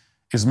it,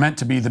 is meant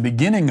to be the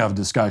beginning of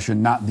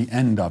discussion, not the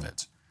end of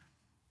it.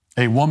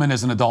 A woman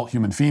is an adult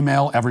human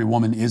female. Every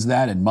woman is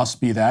that and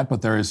must be that,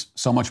 but there is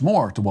so much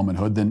more to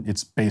womanhood than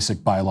its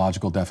basic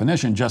biological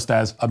definition, just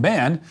as a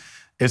man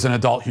is an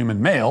adult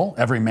human male.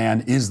 Every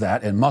man is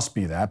that and must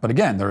be that, but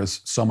again, there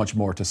is so much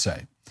more to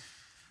say.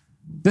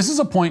 This is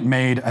a point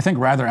made, I think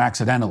rather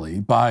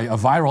accidentally, by a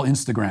viral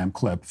Instagram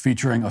clip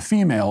featuring a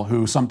female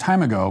who some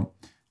time ago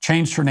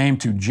changed her name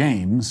to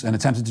James and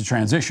attempted to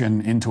transition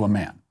into a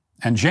man.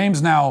 And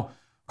James now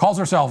calls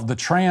herself the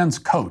trans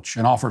coach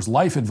and offers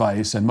life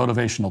advice and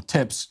motivational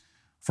tips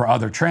for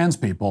other trans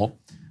people.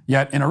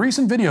 Yet in a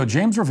recent video,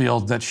 James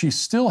revealed that she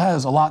still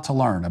has a lot to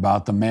learn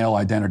about the male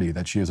identity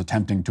that she is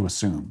attempting to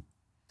assume.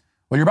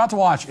 What you're about to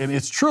watch,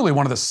 it's truly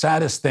one of the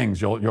saddest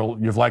things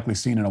you've likely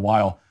seen in a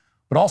while,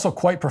 but also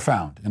quite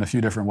profound in a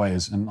few different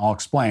ways, and I'll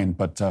explain,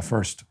 but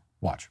first,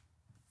 watch.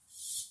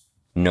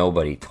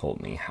 Nobody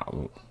told me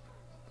how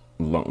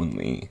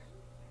lonely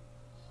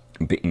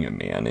being a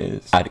man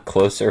is. I had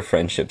closer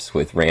friendships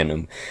with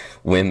random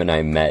women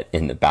I met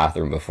in the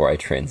bathroom before I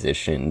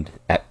transitioned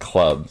at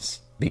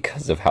clubs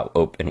because of how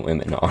open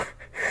women are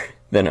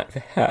than I've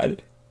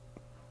had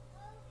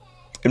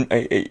in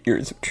my 8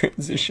 years of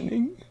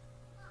transitioning.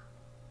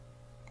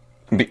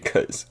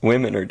 Because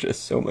women are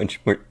just so much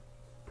more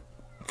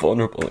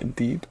vulnerable and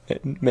deep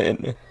than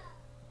men.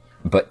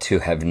 But to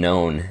have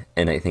known,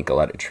 and I think a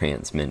lot of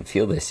trans men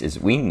feel this, is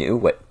we knew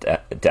what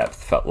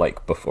depth felt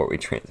like before we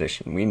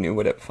transitioned. We knew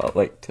what it felt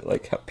like to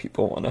have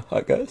people want to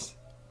hug us.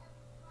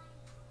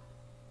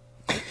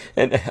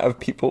 and to have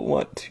people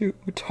want to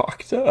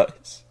talk to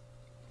us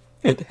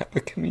and to have a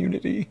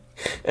community.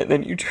 And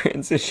then you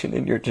transition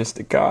and you're just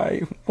a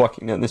guy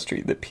walking down the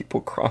street that people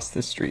cross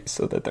the street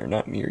so that they're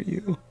not near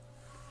you.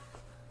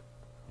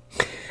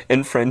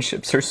 And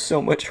friendships are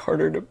so much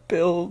harder to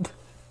build.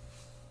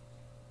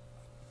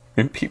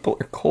 And people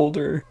are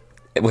colder.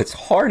 And what's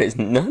hard is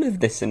none of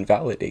this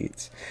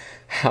invalidates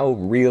how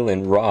real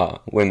and raw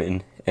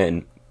women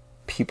and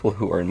people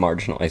who are in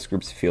marginalized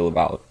groups feel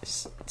about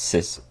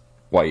cis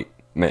white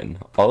men.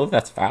 All of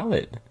that's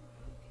valid.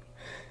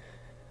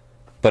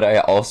 But I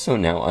also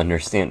now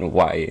understand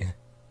why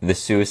the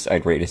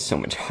suicide rate is so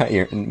much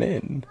higher in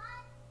men.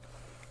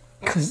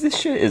 Because this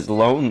shit is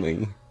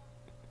lonely.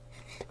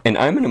 And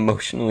I'm an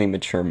emotionally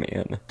mature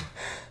man.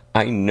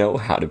 I know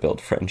how to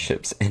build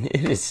friendships, and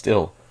it is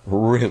still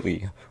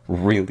really,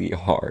 really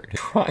hard.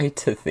 Try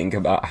to think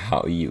about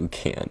how you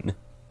can,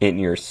 in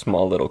your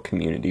small little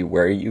community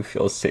where you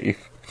feel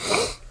safe,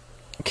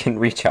 can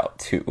reach out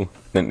to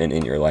the men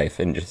in your life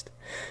and just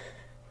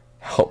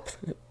help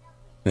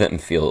them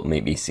feel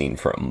maybe seen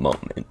for a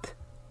moment.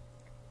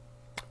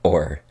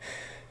 Or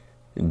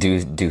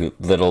do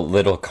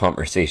little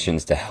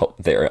conversations to help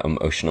their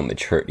emotional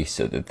maturity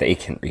so that they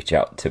can reach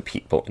out to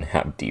people and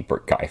have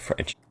deeper guy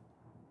friendships.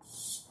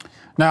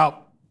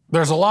 Now,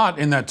 there's a lot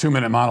in that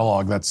 2-minute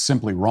monologue that's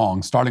simply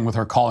wrong, starting with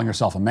her calling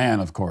herself a man,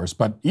 of course.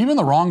 But even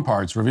the wrong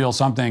parts reveal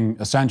something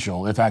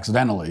essential, if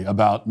accidentally,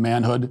 about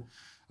manhood,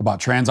 about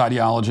trans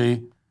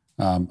ideology,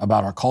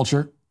 about our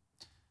culture.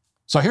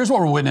 So here's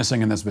what we're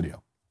witnessing in this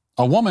video.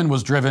 A woman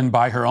was driven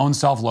by her own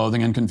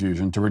self-loathing and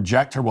confusion to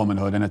reject her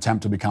womanhood and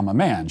attempt to become a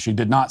man. She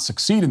did not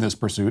succeed in this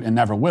pursuit and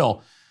never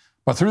will,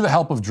 but through the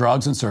help of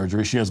drugs and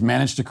surgery, she has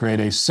managed to create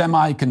a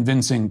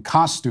semi-convincing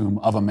costume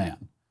of a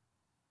man.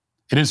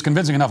 It is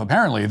convincing enough,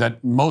 apparently,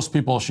 that most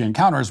people she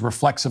encounters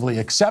reflexively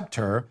accept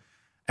her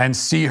and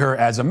see her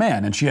as a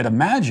man. And she had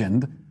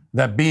imagined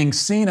that being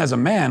seen as a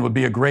man would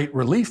be a great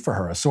relief for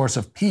her, a source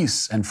of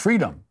peace and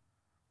freedom.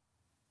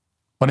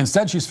 But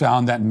instead, she's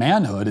found that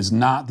manhood is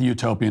not the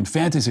utopian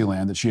fantasy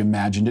land that she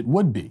imagined it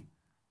would be.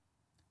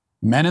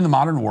 Men in the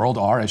modern world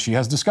are, as she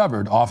has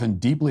discovered, often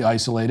deeply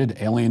isolated,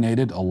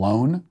 alienated,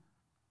 alone.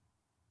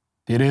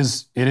 It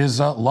is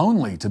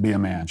lonely to be a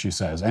man, she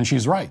says, and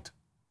she's right.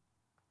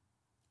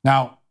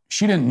 Now,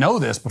 she didn't know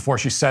this before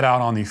she set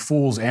out on the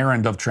fool's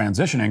errand of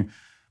transitioning,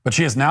 but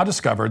she has now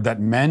discovered that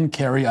men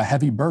carry a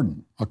heavy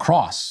burden, a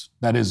cross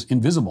that is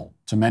invisible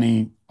to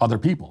many other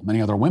people,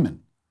 many other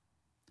women.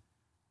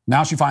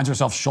 Now she finds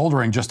herself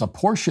shouldering just a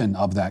portion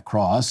of that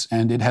cross,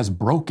 and it has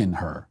broken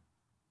her.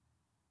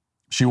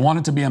 She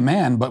wanted to be a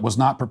man, but was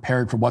not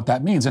prepared for what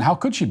that means. And how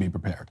could she be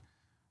prepared?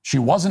 She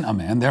wasn't a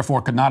man,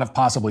 therefore could not have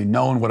possibly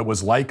known what it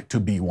was like to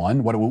be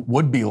one, what it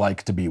would be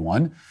like to be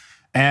one.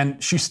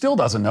 And she still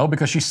doesn't know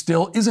because she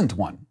still isn't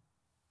one.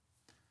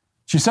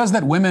 She says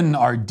that women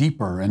are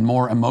deeper and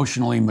more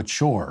emotionally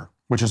mature,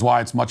 which is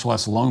why it's much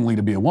less lonely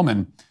to be a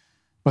woman.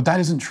 But that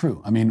isn't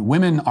true. I mean,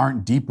 women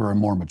aren't deeper and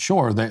more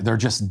mature. They're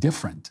just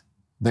different.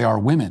 They are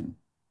women.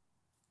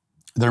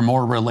 They're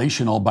more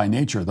relational by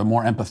nature. They're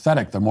more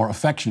empathetic. They're more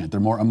affectionate.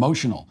 They're more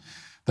emotional.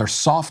 They're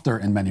softer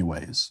in many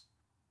ways.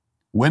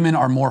 Women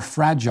are more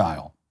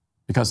fragile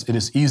because it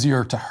is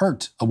easier to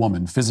hurt a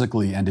woman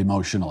physically and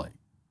emotionally.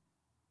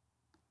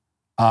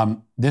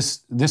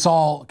 This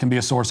all can be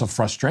a source of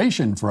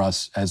frustration for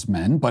us as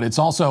men, but it's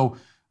also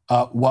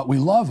what we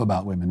love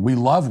about women. We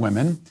love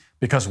women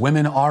because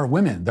women are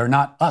women. They're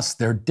not us.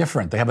 They're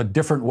different. They have a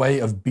different way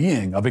of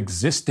being, of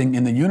existing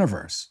in the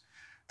universe.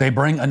 They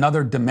bring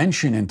another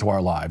dimension into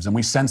our lives, and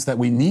we sense that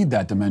we need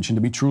that dimension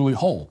to be truly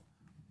whole.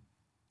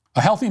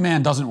 A healthy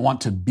man doesn't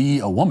want to be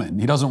a woman.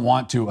 He doesn't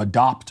want to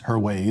adopt her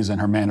ways and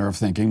her manner of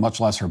thinking, much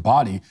less her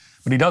body,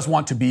 but he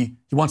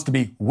wants to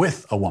be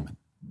with a woman.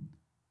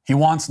 He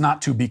wants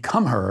not to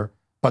become her,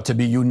 but to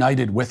be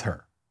united with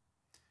her.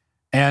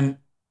 And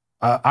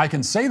I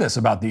can say this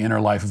about the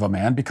inner life of a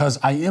man because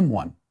I am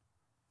one.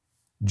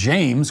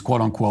 James,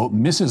 quote unquote,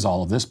 misses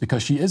all of this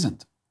because she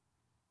isn't.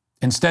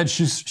 Instead,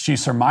 she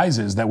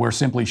surmises that we're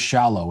simply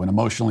shallow and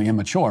emotionally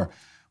immature,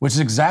 which is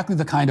exactly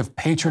the kind of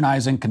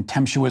patronizing,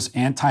 contemptuous,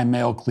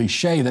 anti-male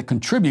cliche that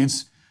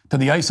contributes to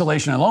the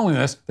isolation and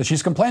loneliness that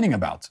she's complaining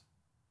about.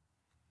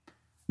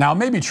 Now, it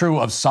may be true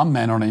of some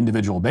men on an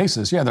individual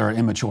basis. Yeah, there are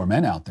immature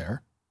men out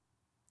there.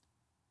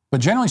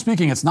 But generally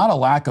speaking, it's not a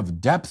lack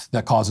of depth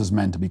that causes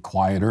men to be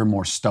quieter,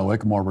 more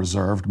stoic, more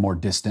reserved, more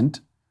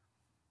distant.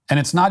 And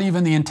it's not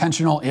even the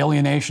intentional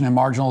alienation and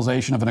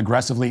marginalization of an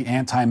aggressively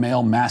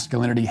anti-male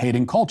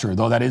masculinity-hating culture,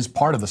 though that is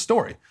part of the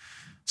story.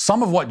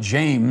 Some of what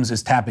James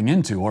is tapping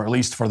into, or at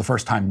least for the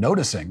first time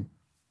noticing,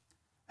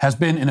 has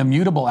been an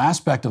immutable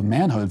aspect of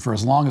manhood for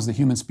as long as the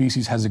human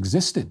species has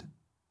existed.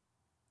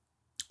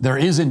 There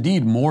is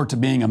indeed more to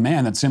being a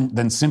man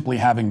than simply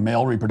having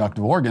male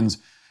reproductive organs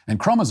and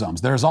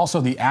chromosomes. There's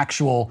also the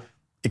actual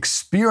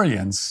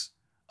experience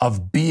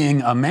of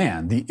being a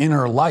man, the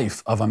inner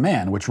life of a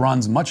man, which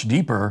runs much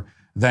deeper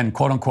than,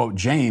 quote unquote,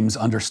 James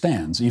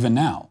understands, even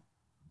now.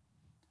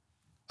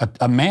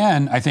 A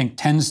man, I think,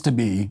 tends to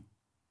be,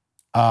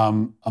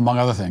 among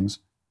other things,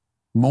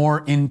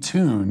 more in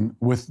tune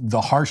with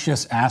the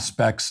harshest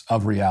aspects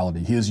of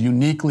reality. He is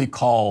uniquely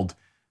called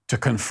to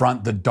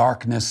confront the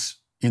darkness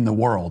in the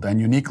world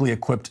and uniquely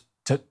equipped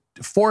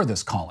for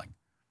this calling.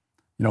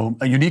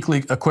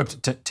 Uniquely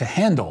equipped to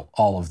handle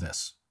all of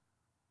this.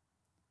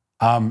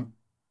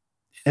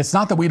 It's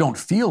not that we don't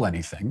feel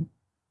anything.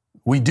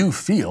 We do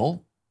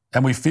feel,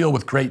 and we feel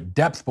with great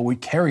depth, but we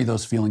carry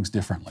those feelings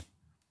differently.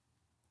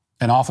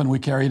 And often we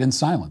carry it in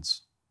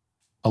silence,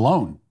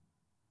 alone.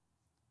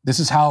 This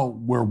is how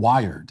we're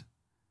wired,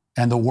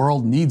 and the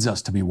world needs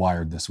us to be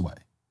wired this way.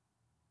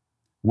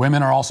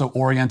 Women are also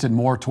oriented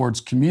more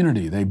towards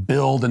community. They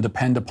build and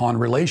depend upon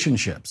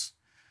relationships.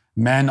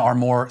 Men are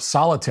more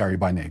solitary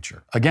by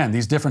nature. Again,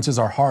 these differences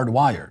are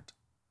hardwired.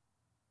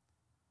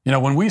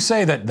 When we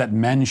say that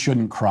men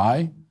shouldn't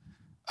cry,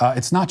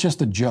 it's not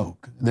just a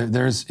joke.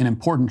 There's an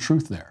important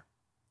truth there.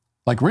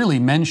 Like, really,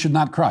 men should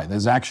not cry.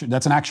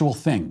 That's an actual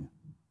thing.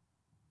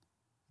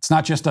 It's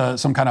not just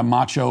some kind of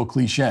macho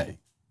cliche.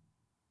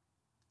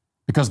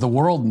 Because the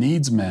world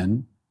needs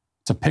men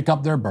to pick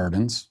up their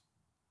burdens,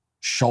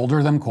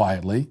 shoulder them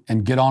quietly,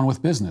 and get on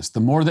with business. The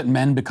more that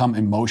men become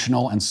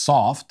emotional and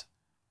soft,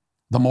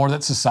 the more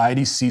that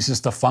society ceases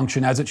to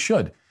function as it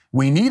should.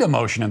 We need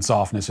emotion and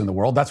softness in the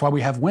world. That's why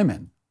we have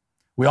women.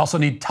 We also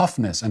need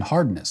toughness and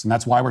hardness, and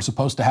that's why we're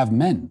supposed to have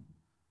men.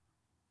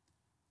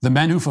 The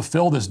men who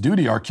fulfill this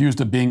duty are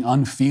accused of being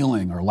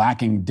unfeeling or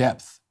lacking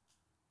depth.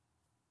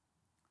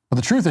 But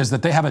the truth is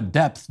that they have a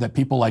depth that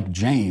people like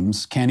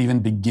James can't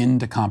even begin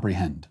to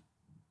comprehend.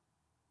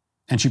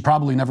 And she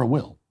probably never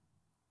will.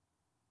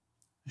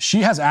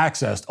 She has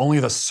accessed only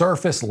the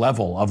surface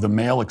level of the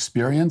male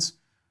experience,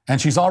 and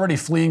she's already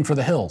fleeing for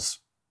the hills.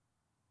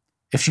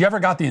 If she ever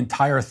got the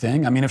entire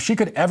thing, if she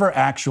could ever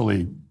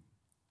actually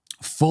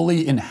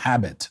fully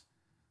inhabit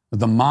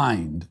the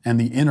mind and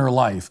the inner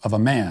life of a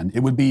man, it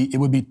would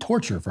be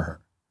torture for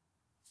her,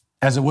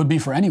 as it would be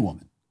for any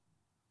woman.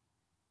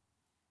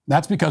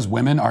 That's because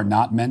women are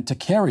not meant to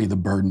carry the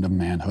burden of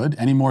manhood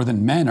any more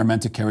than men are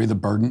meant to carry the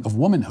burden of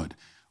womanhood.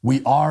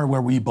 We are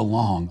where we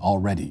belong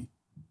already,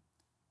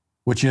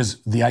 which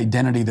is the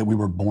identity that we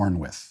were born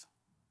with.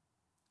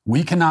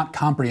 We cannot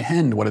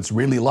comprehend what it's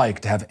really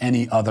like to have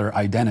any other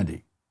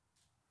identity.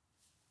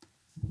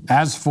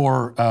 As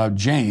for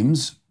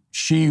James,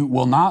 she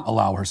will not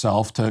allow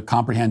herself to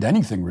comprehend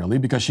anything really,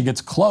 because she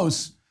gets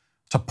close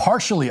to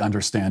partially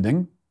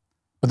understanding,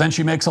 but then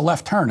she makes a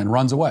left turn and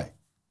runs away.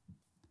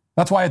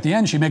 That's why at the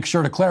end she makes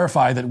sure to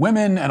clarify that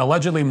women and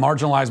allegedly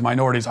marginalized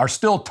minorities are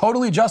still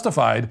totally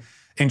justified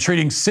in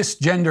treating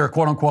cisgender,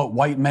 quote unquote,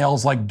 white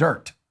males like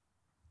dirt.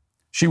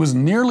 She was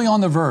nearly on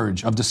the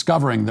verge of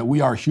discovering that we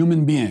are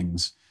human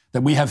beings,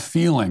 that we have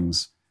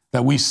feelings,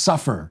 that we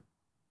suffer.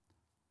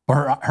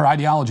 But her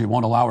ideology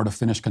won't allow her to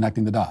finish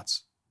connecting the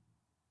dots.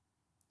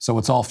 So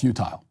it's all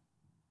futile.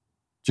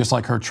 Just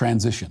like her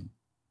transition.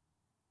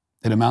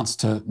 It amounts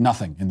to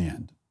nothing in the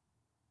end.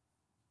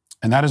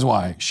 And that is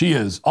why she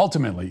is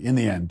ultimately, in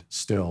the end,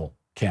 still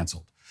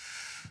canceled.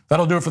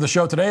 That'll do it for the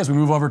show today. As we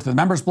move over to the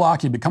members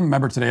block, you become a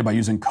member today by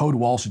using code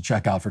Walsh at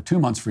checkout for 2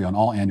 months free on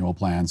all annual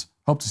plans.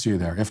 Hope to see you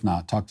there. If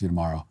not, talk to you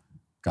tomorrow.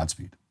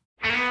 Godspeed.